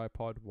High and Dry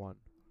Pod 1.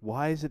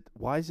 Why is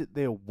it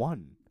there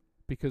one?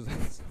 Because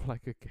it's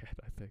like a cat,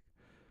 I think.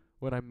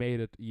 When I made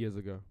it years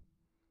ago.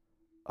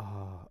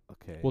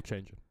 Okay. We'll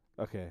change it.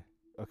 Okay.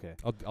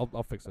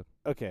 I'll fix it.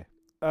 Okay.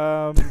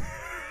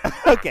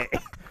 Okay.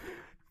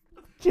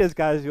 Cheers,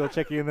 guys. We'll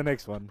check you in the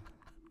next one.